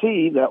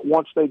guarantee that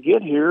once they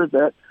get here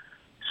that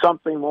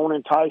something won't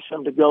entice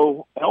them to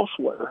go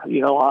elsewhere.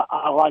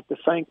 I like to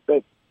think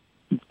that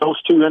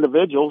those two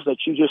individuals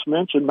that you just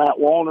mentioned, Matt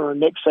Wallner and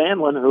Nick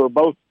Sandlin, who are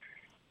both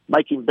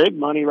making big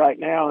money right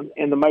now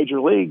in the major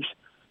leagues,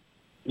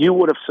 you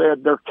would have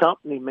said they're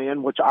company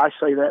men, which I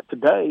say that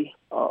today,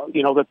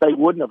 that they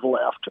wouldn't have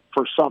left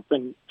for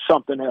something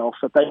else,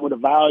 that they would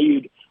have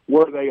valued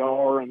where they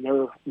are and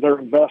their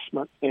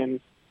investment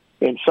in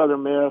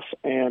Southern Miss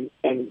and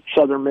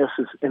Southern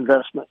Miss's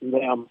investment in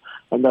them,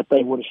 and that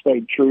they would have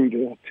stayed true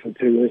to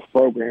this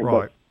program.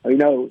 Right. But who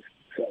knows?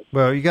 So.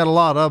 Well, you got a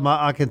lot of them.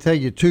 I can tell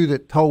you two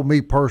that told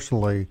me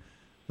personally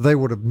they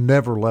would have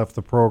never left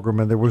the program,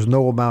 and there was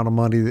no amount of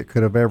money that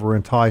could have ever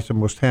enticed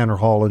them, was Tanner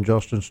Hall and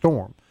Justin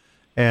Storm.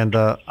 And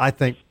I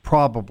think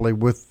probably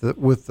with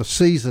the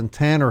season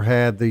Tanner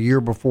had the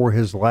year before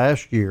his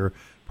last year,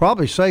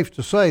 probably safe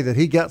to say that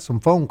he got some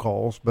phone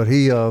calls, but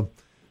he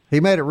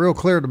made it real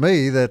clear to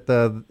me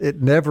that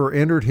it never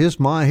entered his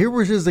mind. Here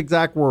was his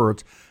exact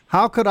words: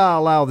 "How could I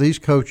allow these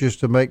coaches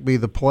to make me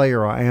the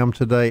player I am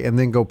today and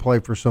then go play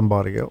for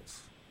somebody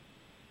else?"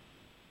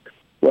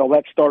 Well,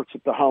 that starts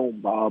at the home,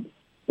 Bob,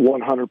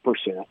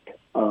 100%.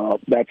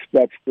 That's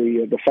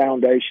the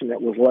foundation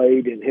that was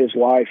laid in his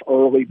life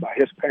early by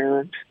his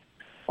parents,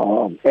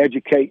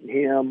 educating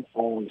him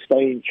on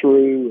staying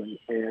true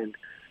and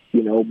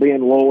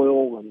being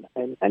loyal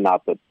and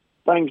not that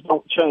things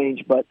don't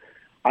change, but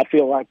I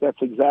feel like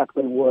that's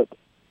exactly what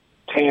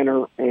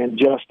Tanner and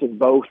Justin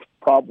both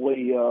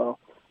probably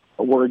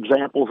were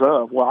examples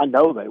of. Well, I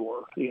know they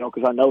were,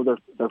 because I know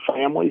their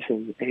families,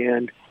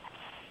 and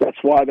that's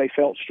why they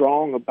felt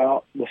strong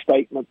about the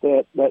statement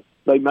that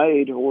they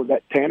made, or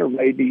that Tanner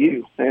made to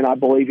you, and I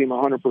believe him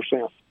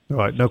 100%. All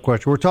right, no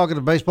question. We're talking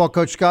to baseball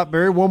coach Scott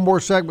Berry. One more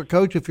segment,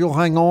 Coach, if you'll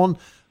hang on.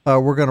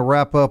 We're going to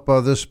wrap up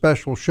this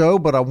special show,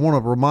 but I want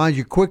to remind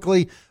you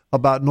quickly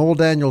about Noel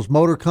Daniels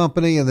Motor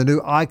Company and the new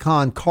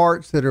Icon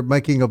carts that are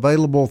making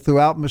available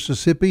throughout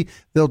Mississippi.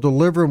 They'll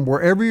deliver them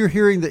wherever you're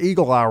hearing the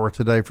Eagle Hour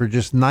today for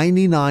just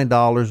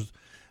 $99.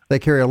 They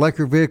carry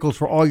electric vehicles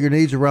for all your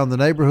needs around the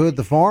neighborhood,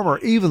 the farm, or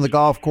even the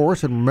golf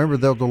course. And remember,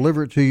 they'll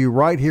deliver it to you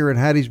right here in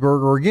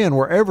Hattiesburg, or again,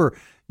 wherever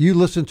you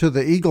listen to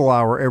the Eagle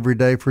Hour every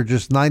day for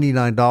just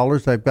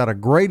 $99. They've got a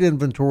great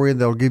inventory,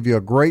 and they'll give you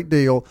a great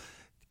deal.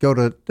 Go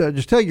to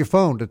just tell your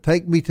phone to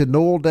take me to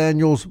Noel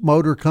Daniels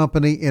Motor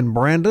Company in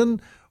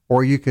Brandon,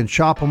 or you can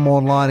shop them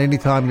online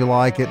anytime you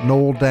like at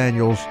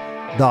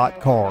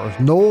noeldaniels.cars.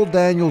 Noel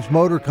Daniels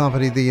Motor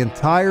Company, the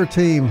entire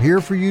team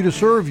here for you to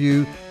serve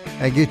you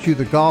and get you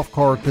the golf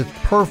cart that's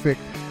perfect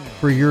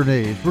for your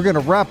needs. We're going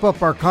to wrap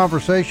up our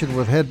conversation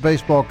with head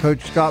baseball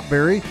coach Scott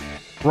Berry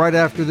right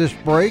after this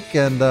break,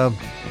 and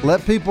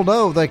let people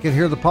know they can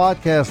hear the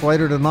podcast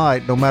later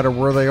tonight, no matter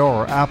where they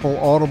are: Apple,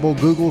 Audible,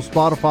 Google,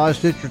 Spotify,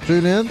 Stitcher,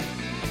 TuneIn,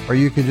 or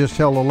you can just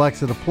tell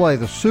Alexa to play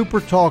the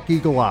SuperTalk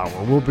Eagle Hour.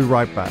 We'll be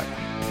right back.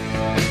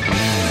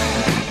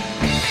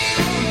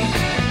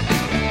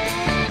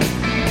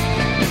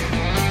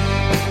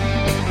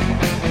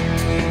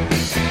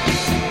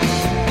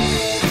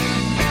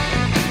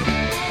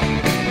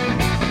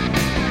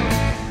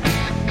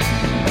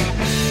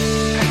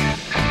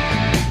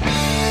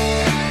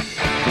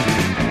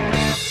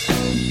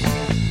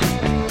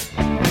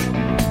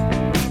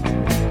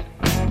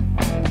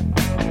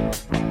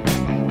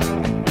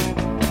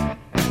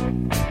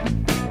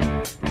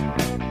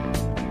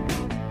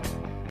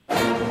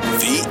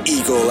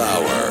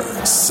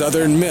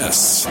 Southern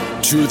Miss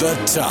to the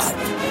top.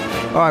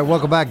 All right,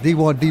 welcome back.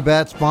 D1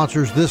 DBAT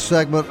sponsors this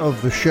segment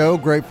of the show.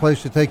 Great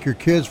place to take your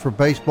kids for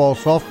baseball,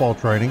 softball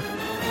training.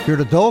 If you're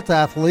an adult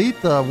athlete,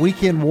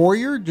 weekend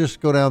warrior, just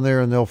go down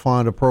there and they'll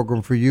find a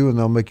program for you and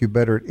they'll make you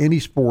better at any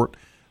sport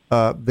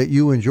that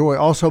you enjoy.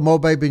 Also,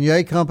 Mobe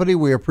Beignet Company,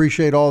 we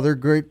appreciate all their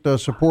great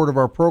support of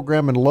our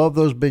program and love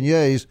those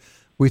beignets.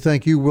 We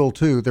think you will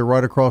too. They're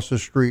right across the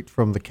street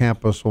from the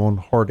campus on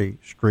Hardy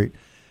Street.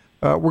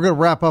 We're going to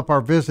wrap up our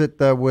visit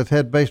with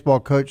head baseball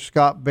coach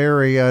Scott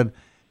Berry.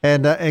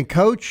 And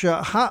Coach,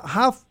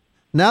 how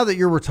now that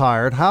you're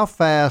retired, how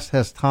fast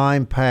has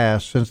time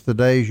passed since the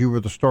days you were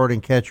the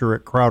starting catcher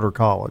at Crowder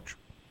College?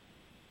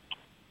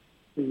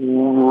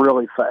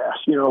 Really fast.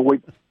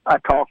 I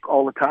talk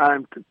all the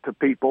time to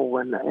people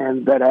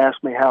and that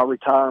ask me how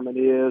retirement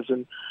is,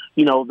 and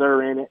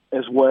they're in it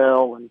as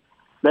well, and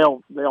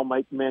they'll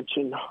make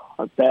mention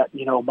of that.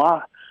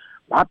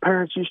 My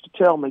parents used to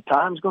tell me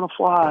time's going to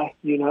fly,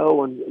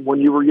 and when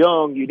you were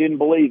young, you didn't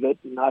believe it.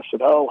 And I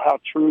said, oh,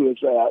 how true is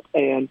that?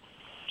 And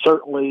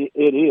certainly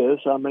it is.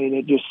 I mean,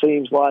 it just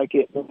seems like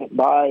it went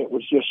by. It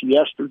was just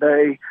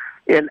yesterday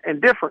in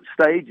different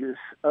stages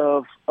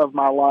of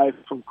my life,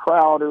 from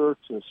Crowder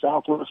to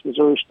Southwest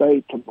Missouri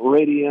State to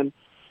Meridian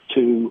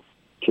to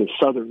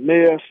Southern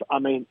Miss. I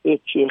mean,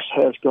 it just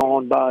has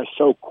gone by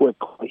so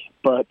quickly.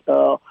 But,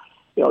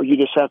 you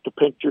just have to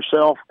pinch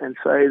yourself and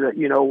say that,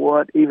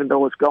 what, even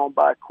though it's gone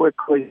by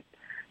quickly,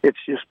 it's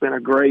just been a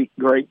great,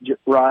 great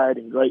ride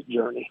and great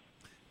journey.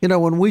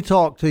 When we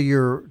talk to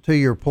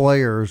your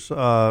players,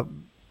 not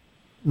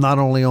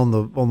only on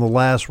the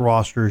last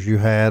rosters you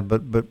had,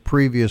 but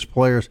previous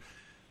players,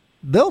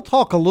 they'll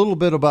talk a little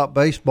bit about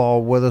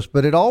baseball with us,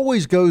 but it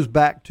always goes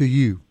back to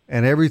you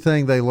and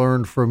everything they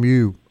learned from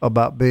you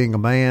about being a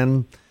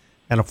man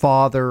and a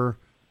father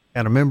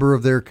and a member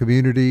of their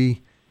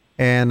community.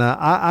 And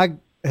I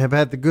have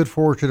had the good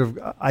fortune of,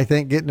 I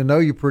think, getting to know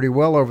you pretty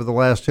well over the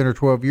last 10 or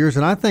 12 years.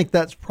 And I think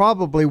that's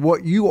probably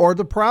what you are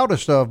the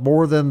proudest of,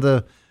 more than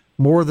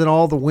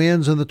all the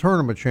wins and the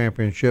tournament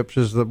championships,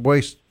 is the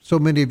way so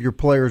many of your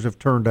players have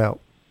turned out.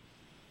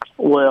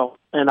 Well,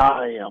 and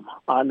I am.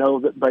 I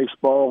know that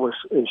baseball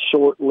is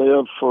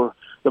short-lived for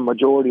the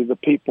majority of the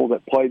people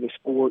that play the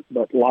sport,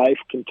 but life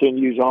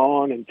continues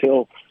on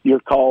until you're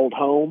called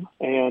home.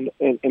 And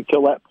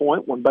until that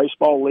point, when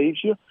baseball leaves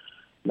you,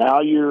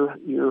 now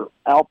you're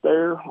out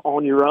there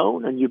on your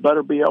own, and you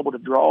better be able to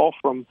draw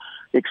from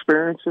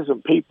experiences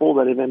and people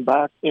that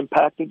have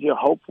impacted you,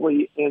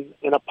 hopefully in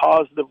a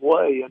positive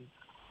way. And,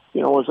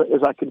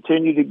 as I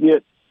continue to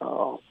get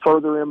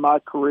further in my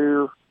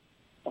career,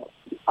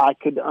 I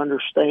could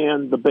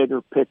understand the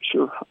bigger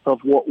picture of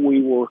what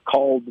we were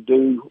called to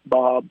do,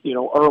 Bob.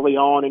 Early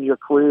on in your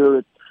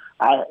career,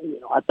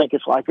 I think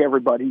it's like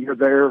everybody. You're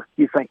there,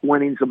 you think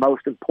winning's the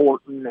most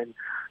important, and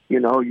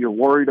you're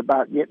worried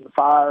about getting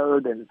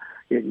fired, and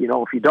if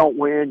you don't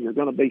win, you're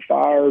going to be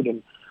fired.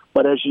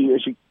 But as you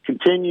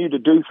continue to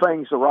do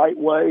things the right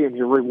way, and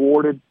you're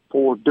rewarded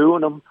for doing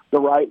them the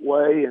right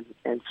way,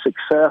 and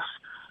success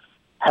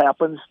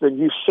happens, then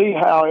you see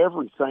how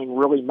everything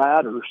really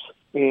matters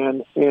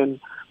in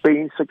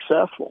being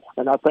successful.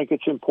 And I think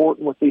it's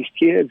important with these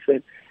kids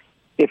that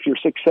if you're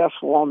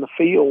successful on the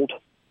field,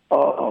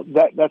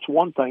 that's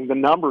one thing. The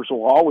numbers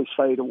will always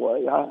fade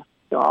away.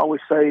 I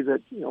always say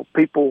that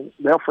people,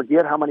 they'll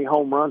forget how many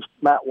home runs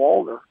Matt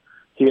Wallner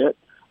hit,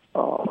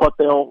 but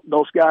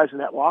those guys in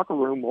that locker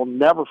room will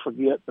never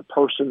forget the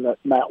person that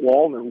Matt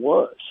Wallner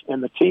was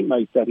and the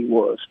teammate that he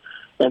was.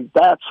 And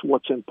that's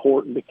what's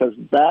important, because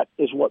that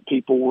is what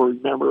people will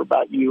remember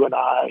about you and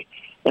I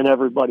and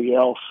everybody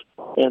else.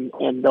 And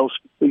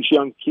these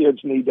young kids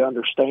need to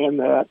understand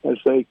that as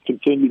they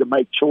continue to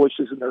make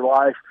choices in their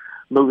life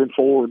moving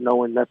forward,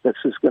 knowing that this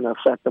is going to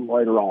affect them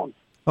later on.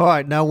 All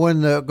right. Now,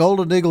 when the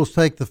Golden Eagles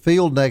take the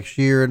field next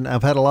year, and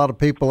I've had a lot of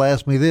people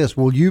ask me this,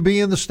 will you be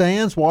in the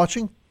stands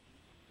watching?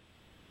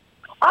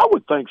 I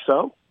would think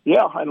so.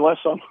 Yeah, unless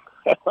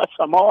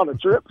I'm on a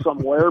trip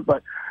somewhere.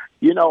 But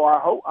I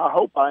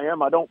hope I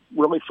am. I don't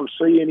really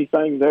foresee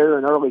anything there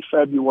in early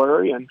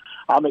February, and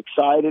I'm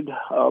excited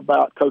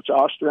about Coach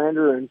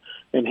Ostrander and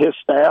his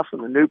staff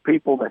and the new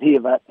people that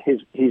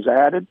he's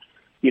added.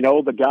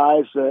 The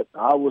guys that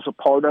I was a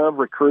part of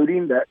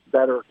recruiting that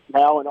are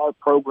now in our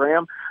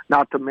program,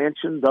 not to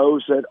mention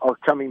those that are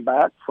coming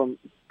back from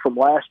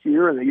last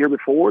year and the year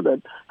before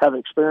that have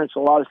experienced a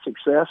lot of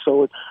success.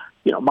 So,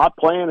 my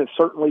plan is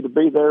certainly to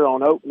be there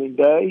on opening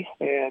day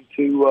and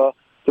to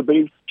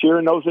be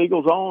cheering those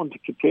Eagles on, to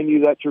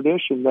continue that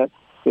tradition that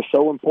is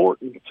so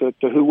important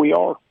to who we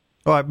are.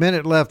 All right,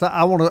 minute left.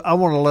 I want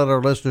to let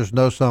our listeners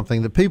know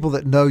something. The people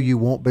that know you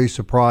won't be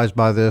surprised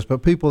by this,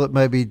 but people that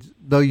maybe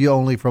know you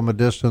only from a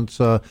distance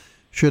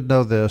should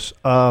know this.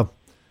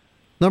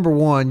 Number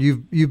one,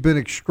 you've been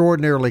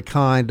extraordinarily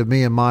kind to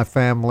me and my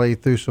family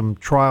through some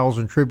trials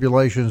and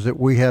tribulations that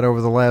we had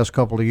over the last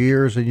couple of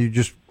years, and you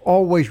just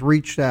always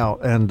reached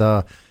out, and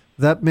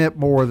that meant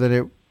more than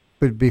it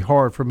would be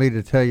hard for me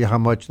to tell you how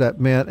much that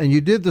meant. And you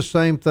did the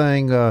same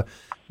thing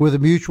with a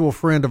mutual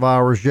friend of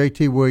ours,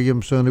 J.T.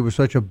 Williamson, who was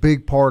such a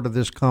big part of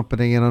this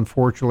company and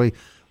unfortunately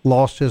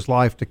lost his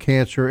life to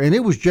cancer. And it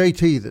was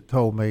J.T. that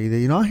told me that,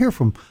 you know, I hear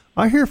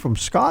from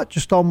Scott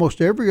just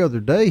almost every other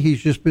day.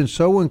 He's just been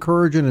so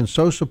encouraging and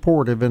so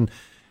supportive. And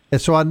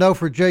so I know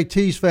for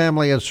JT's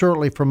family and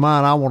certainly for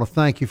mine, I want to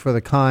thank you for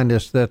the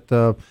kindness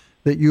that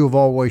you have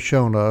always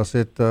shown us.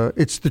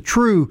 It's the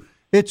true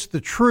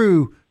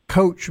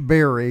Coach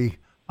Barry,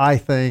 I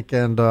think,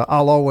 and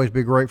I'll always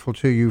be grateful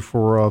to you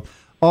for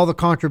all the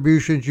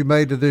contributions you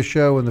made to this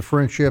show and the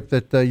friendship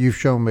that you've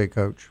shown me,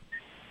 Coach.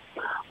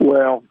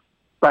 Well,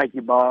 thank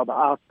you, Bob.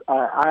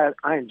 I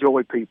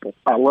enjoy people.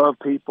 I love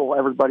people.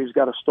 Everybody's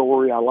got a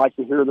story. I like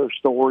to hear their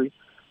story.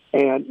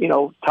 And, you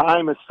know,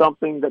 time is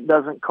something that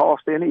doesn't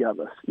cost any of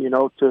us, you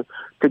know, to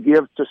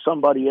give to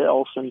somebody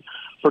else. And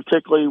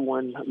particularly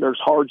when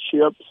there's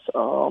hardships,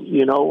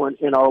 you know,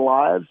 in our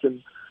lives,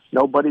 and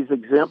nobody's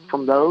exempt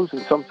from those.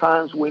 And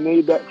sometimes we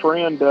need that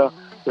friend to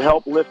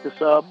help lift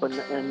us up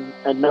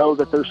and know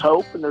that there's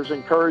hope and there's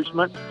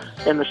encouragement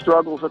in the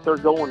struggles that they're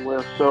going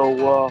with.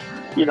 So,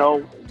 you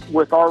know,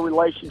 with our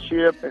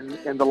relationship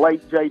and the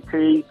late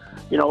JT,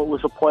 you know, it was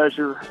a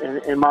pleasure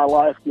in my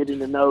life getting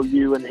to know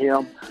you and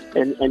him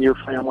and your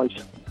families.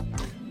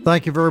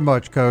 Thank you very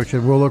much, Coach,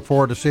 and we'll look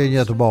forward to seeing you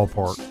at the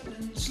ballpark.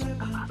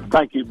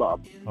 Thank you,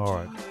 Bob. All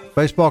right.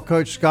 Baseball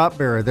coach Scott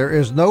Berry. There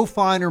is no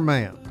finer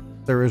man.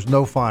 There is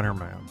no finer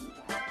man.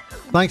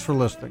 Thanks for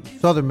listening.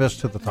 Southern Miss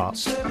to the top.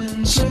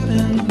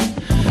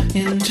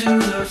 Into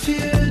the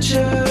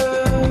future.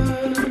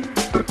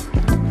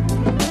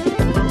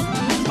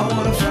 I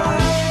want to fly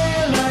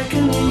like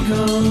an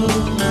eagle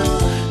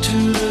to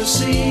the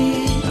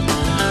sea.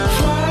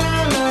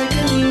 Fly like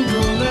an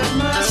eagle, let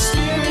my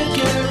spirit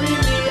carry me.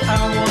 I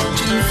want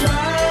to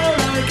fly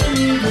like an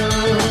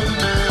eagle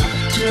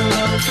till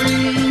I'm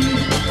free.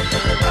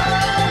 I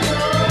go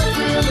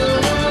through the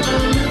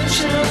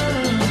revolution.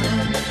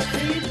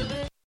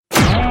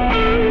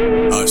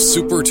 A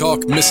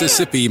SuperTalk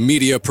Mississippi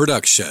Media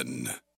production.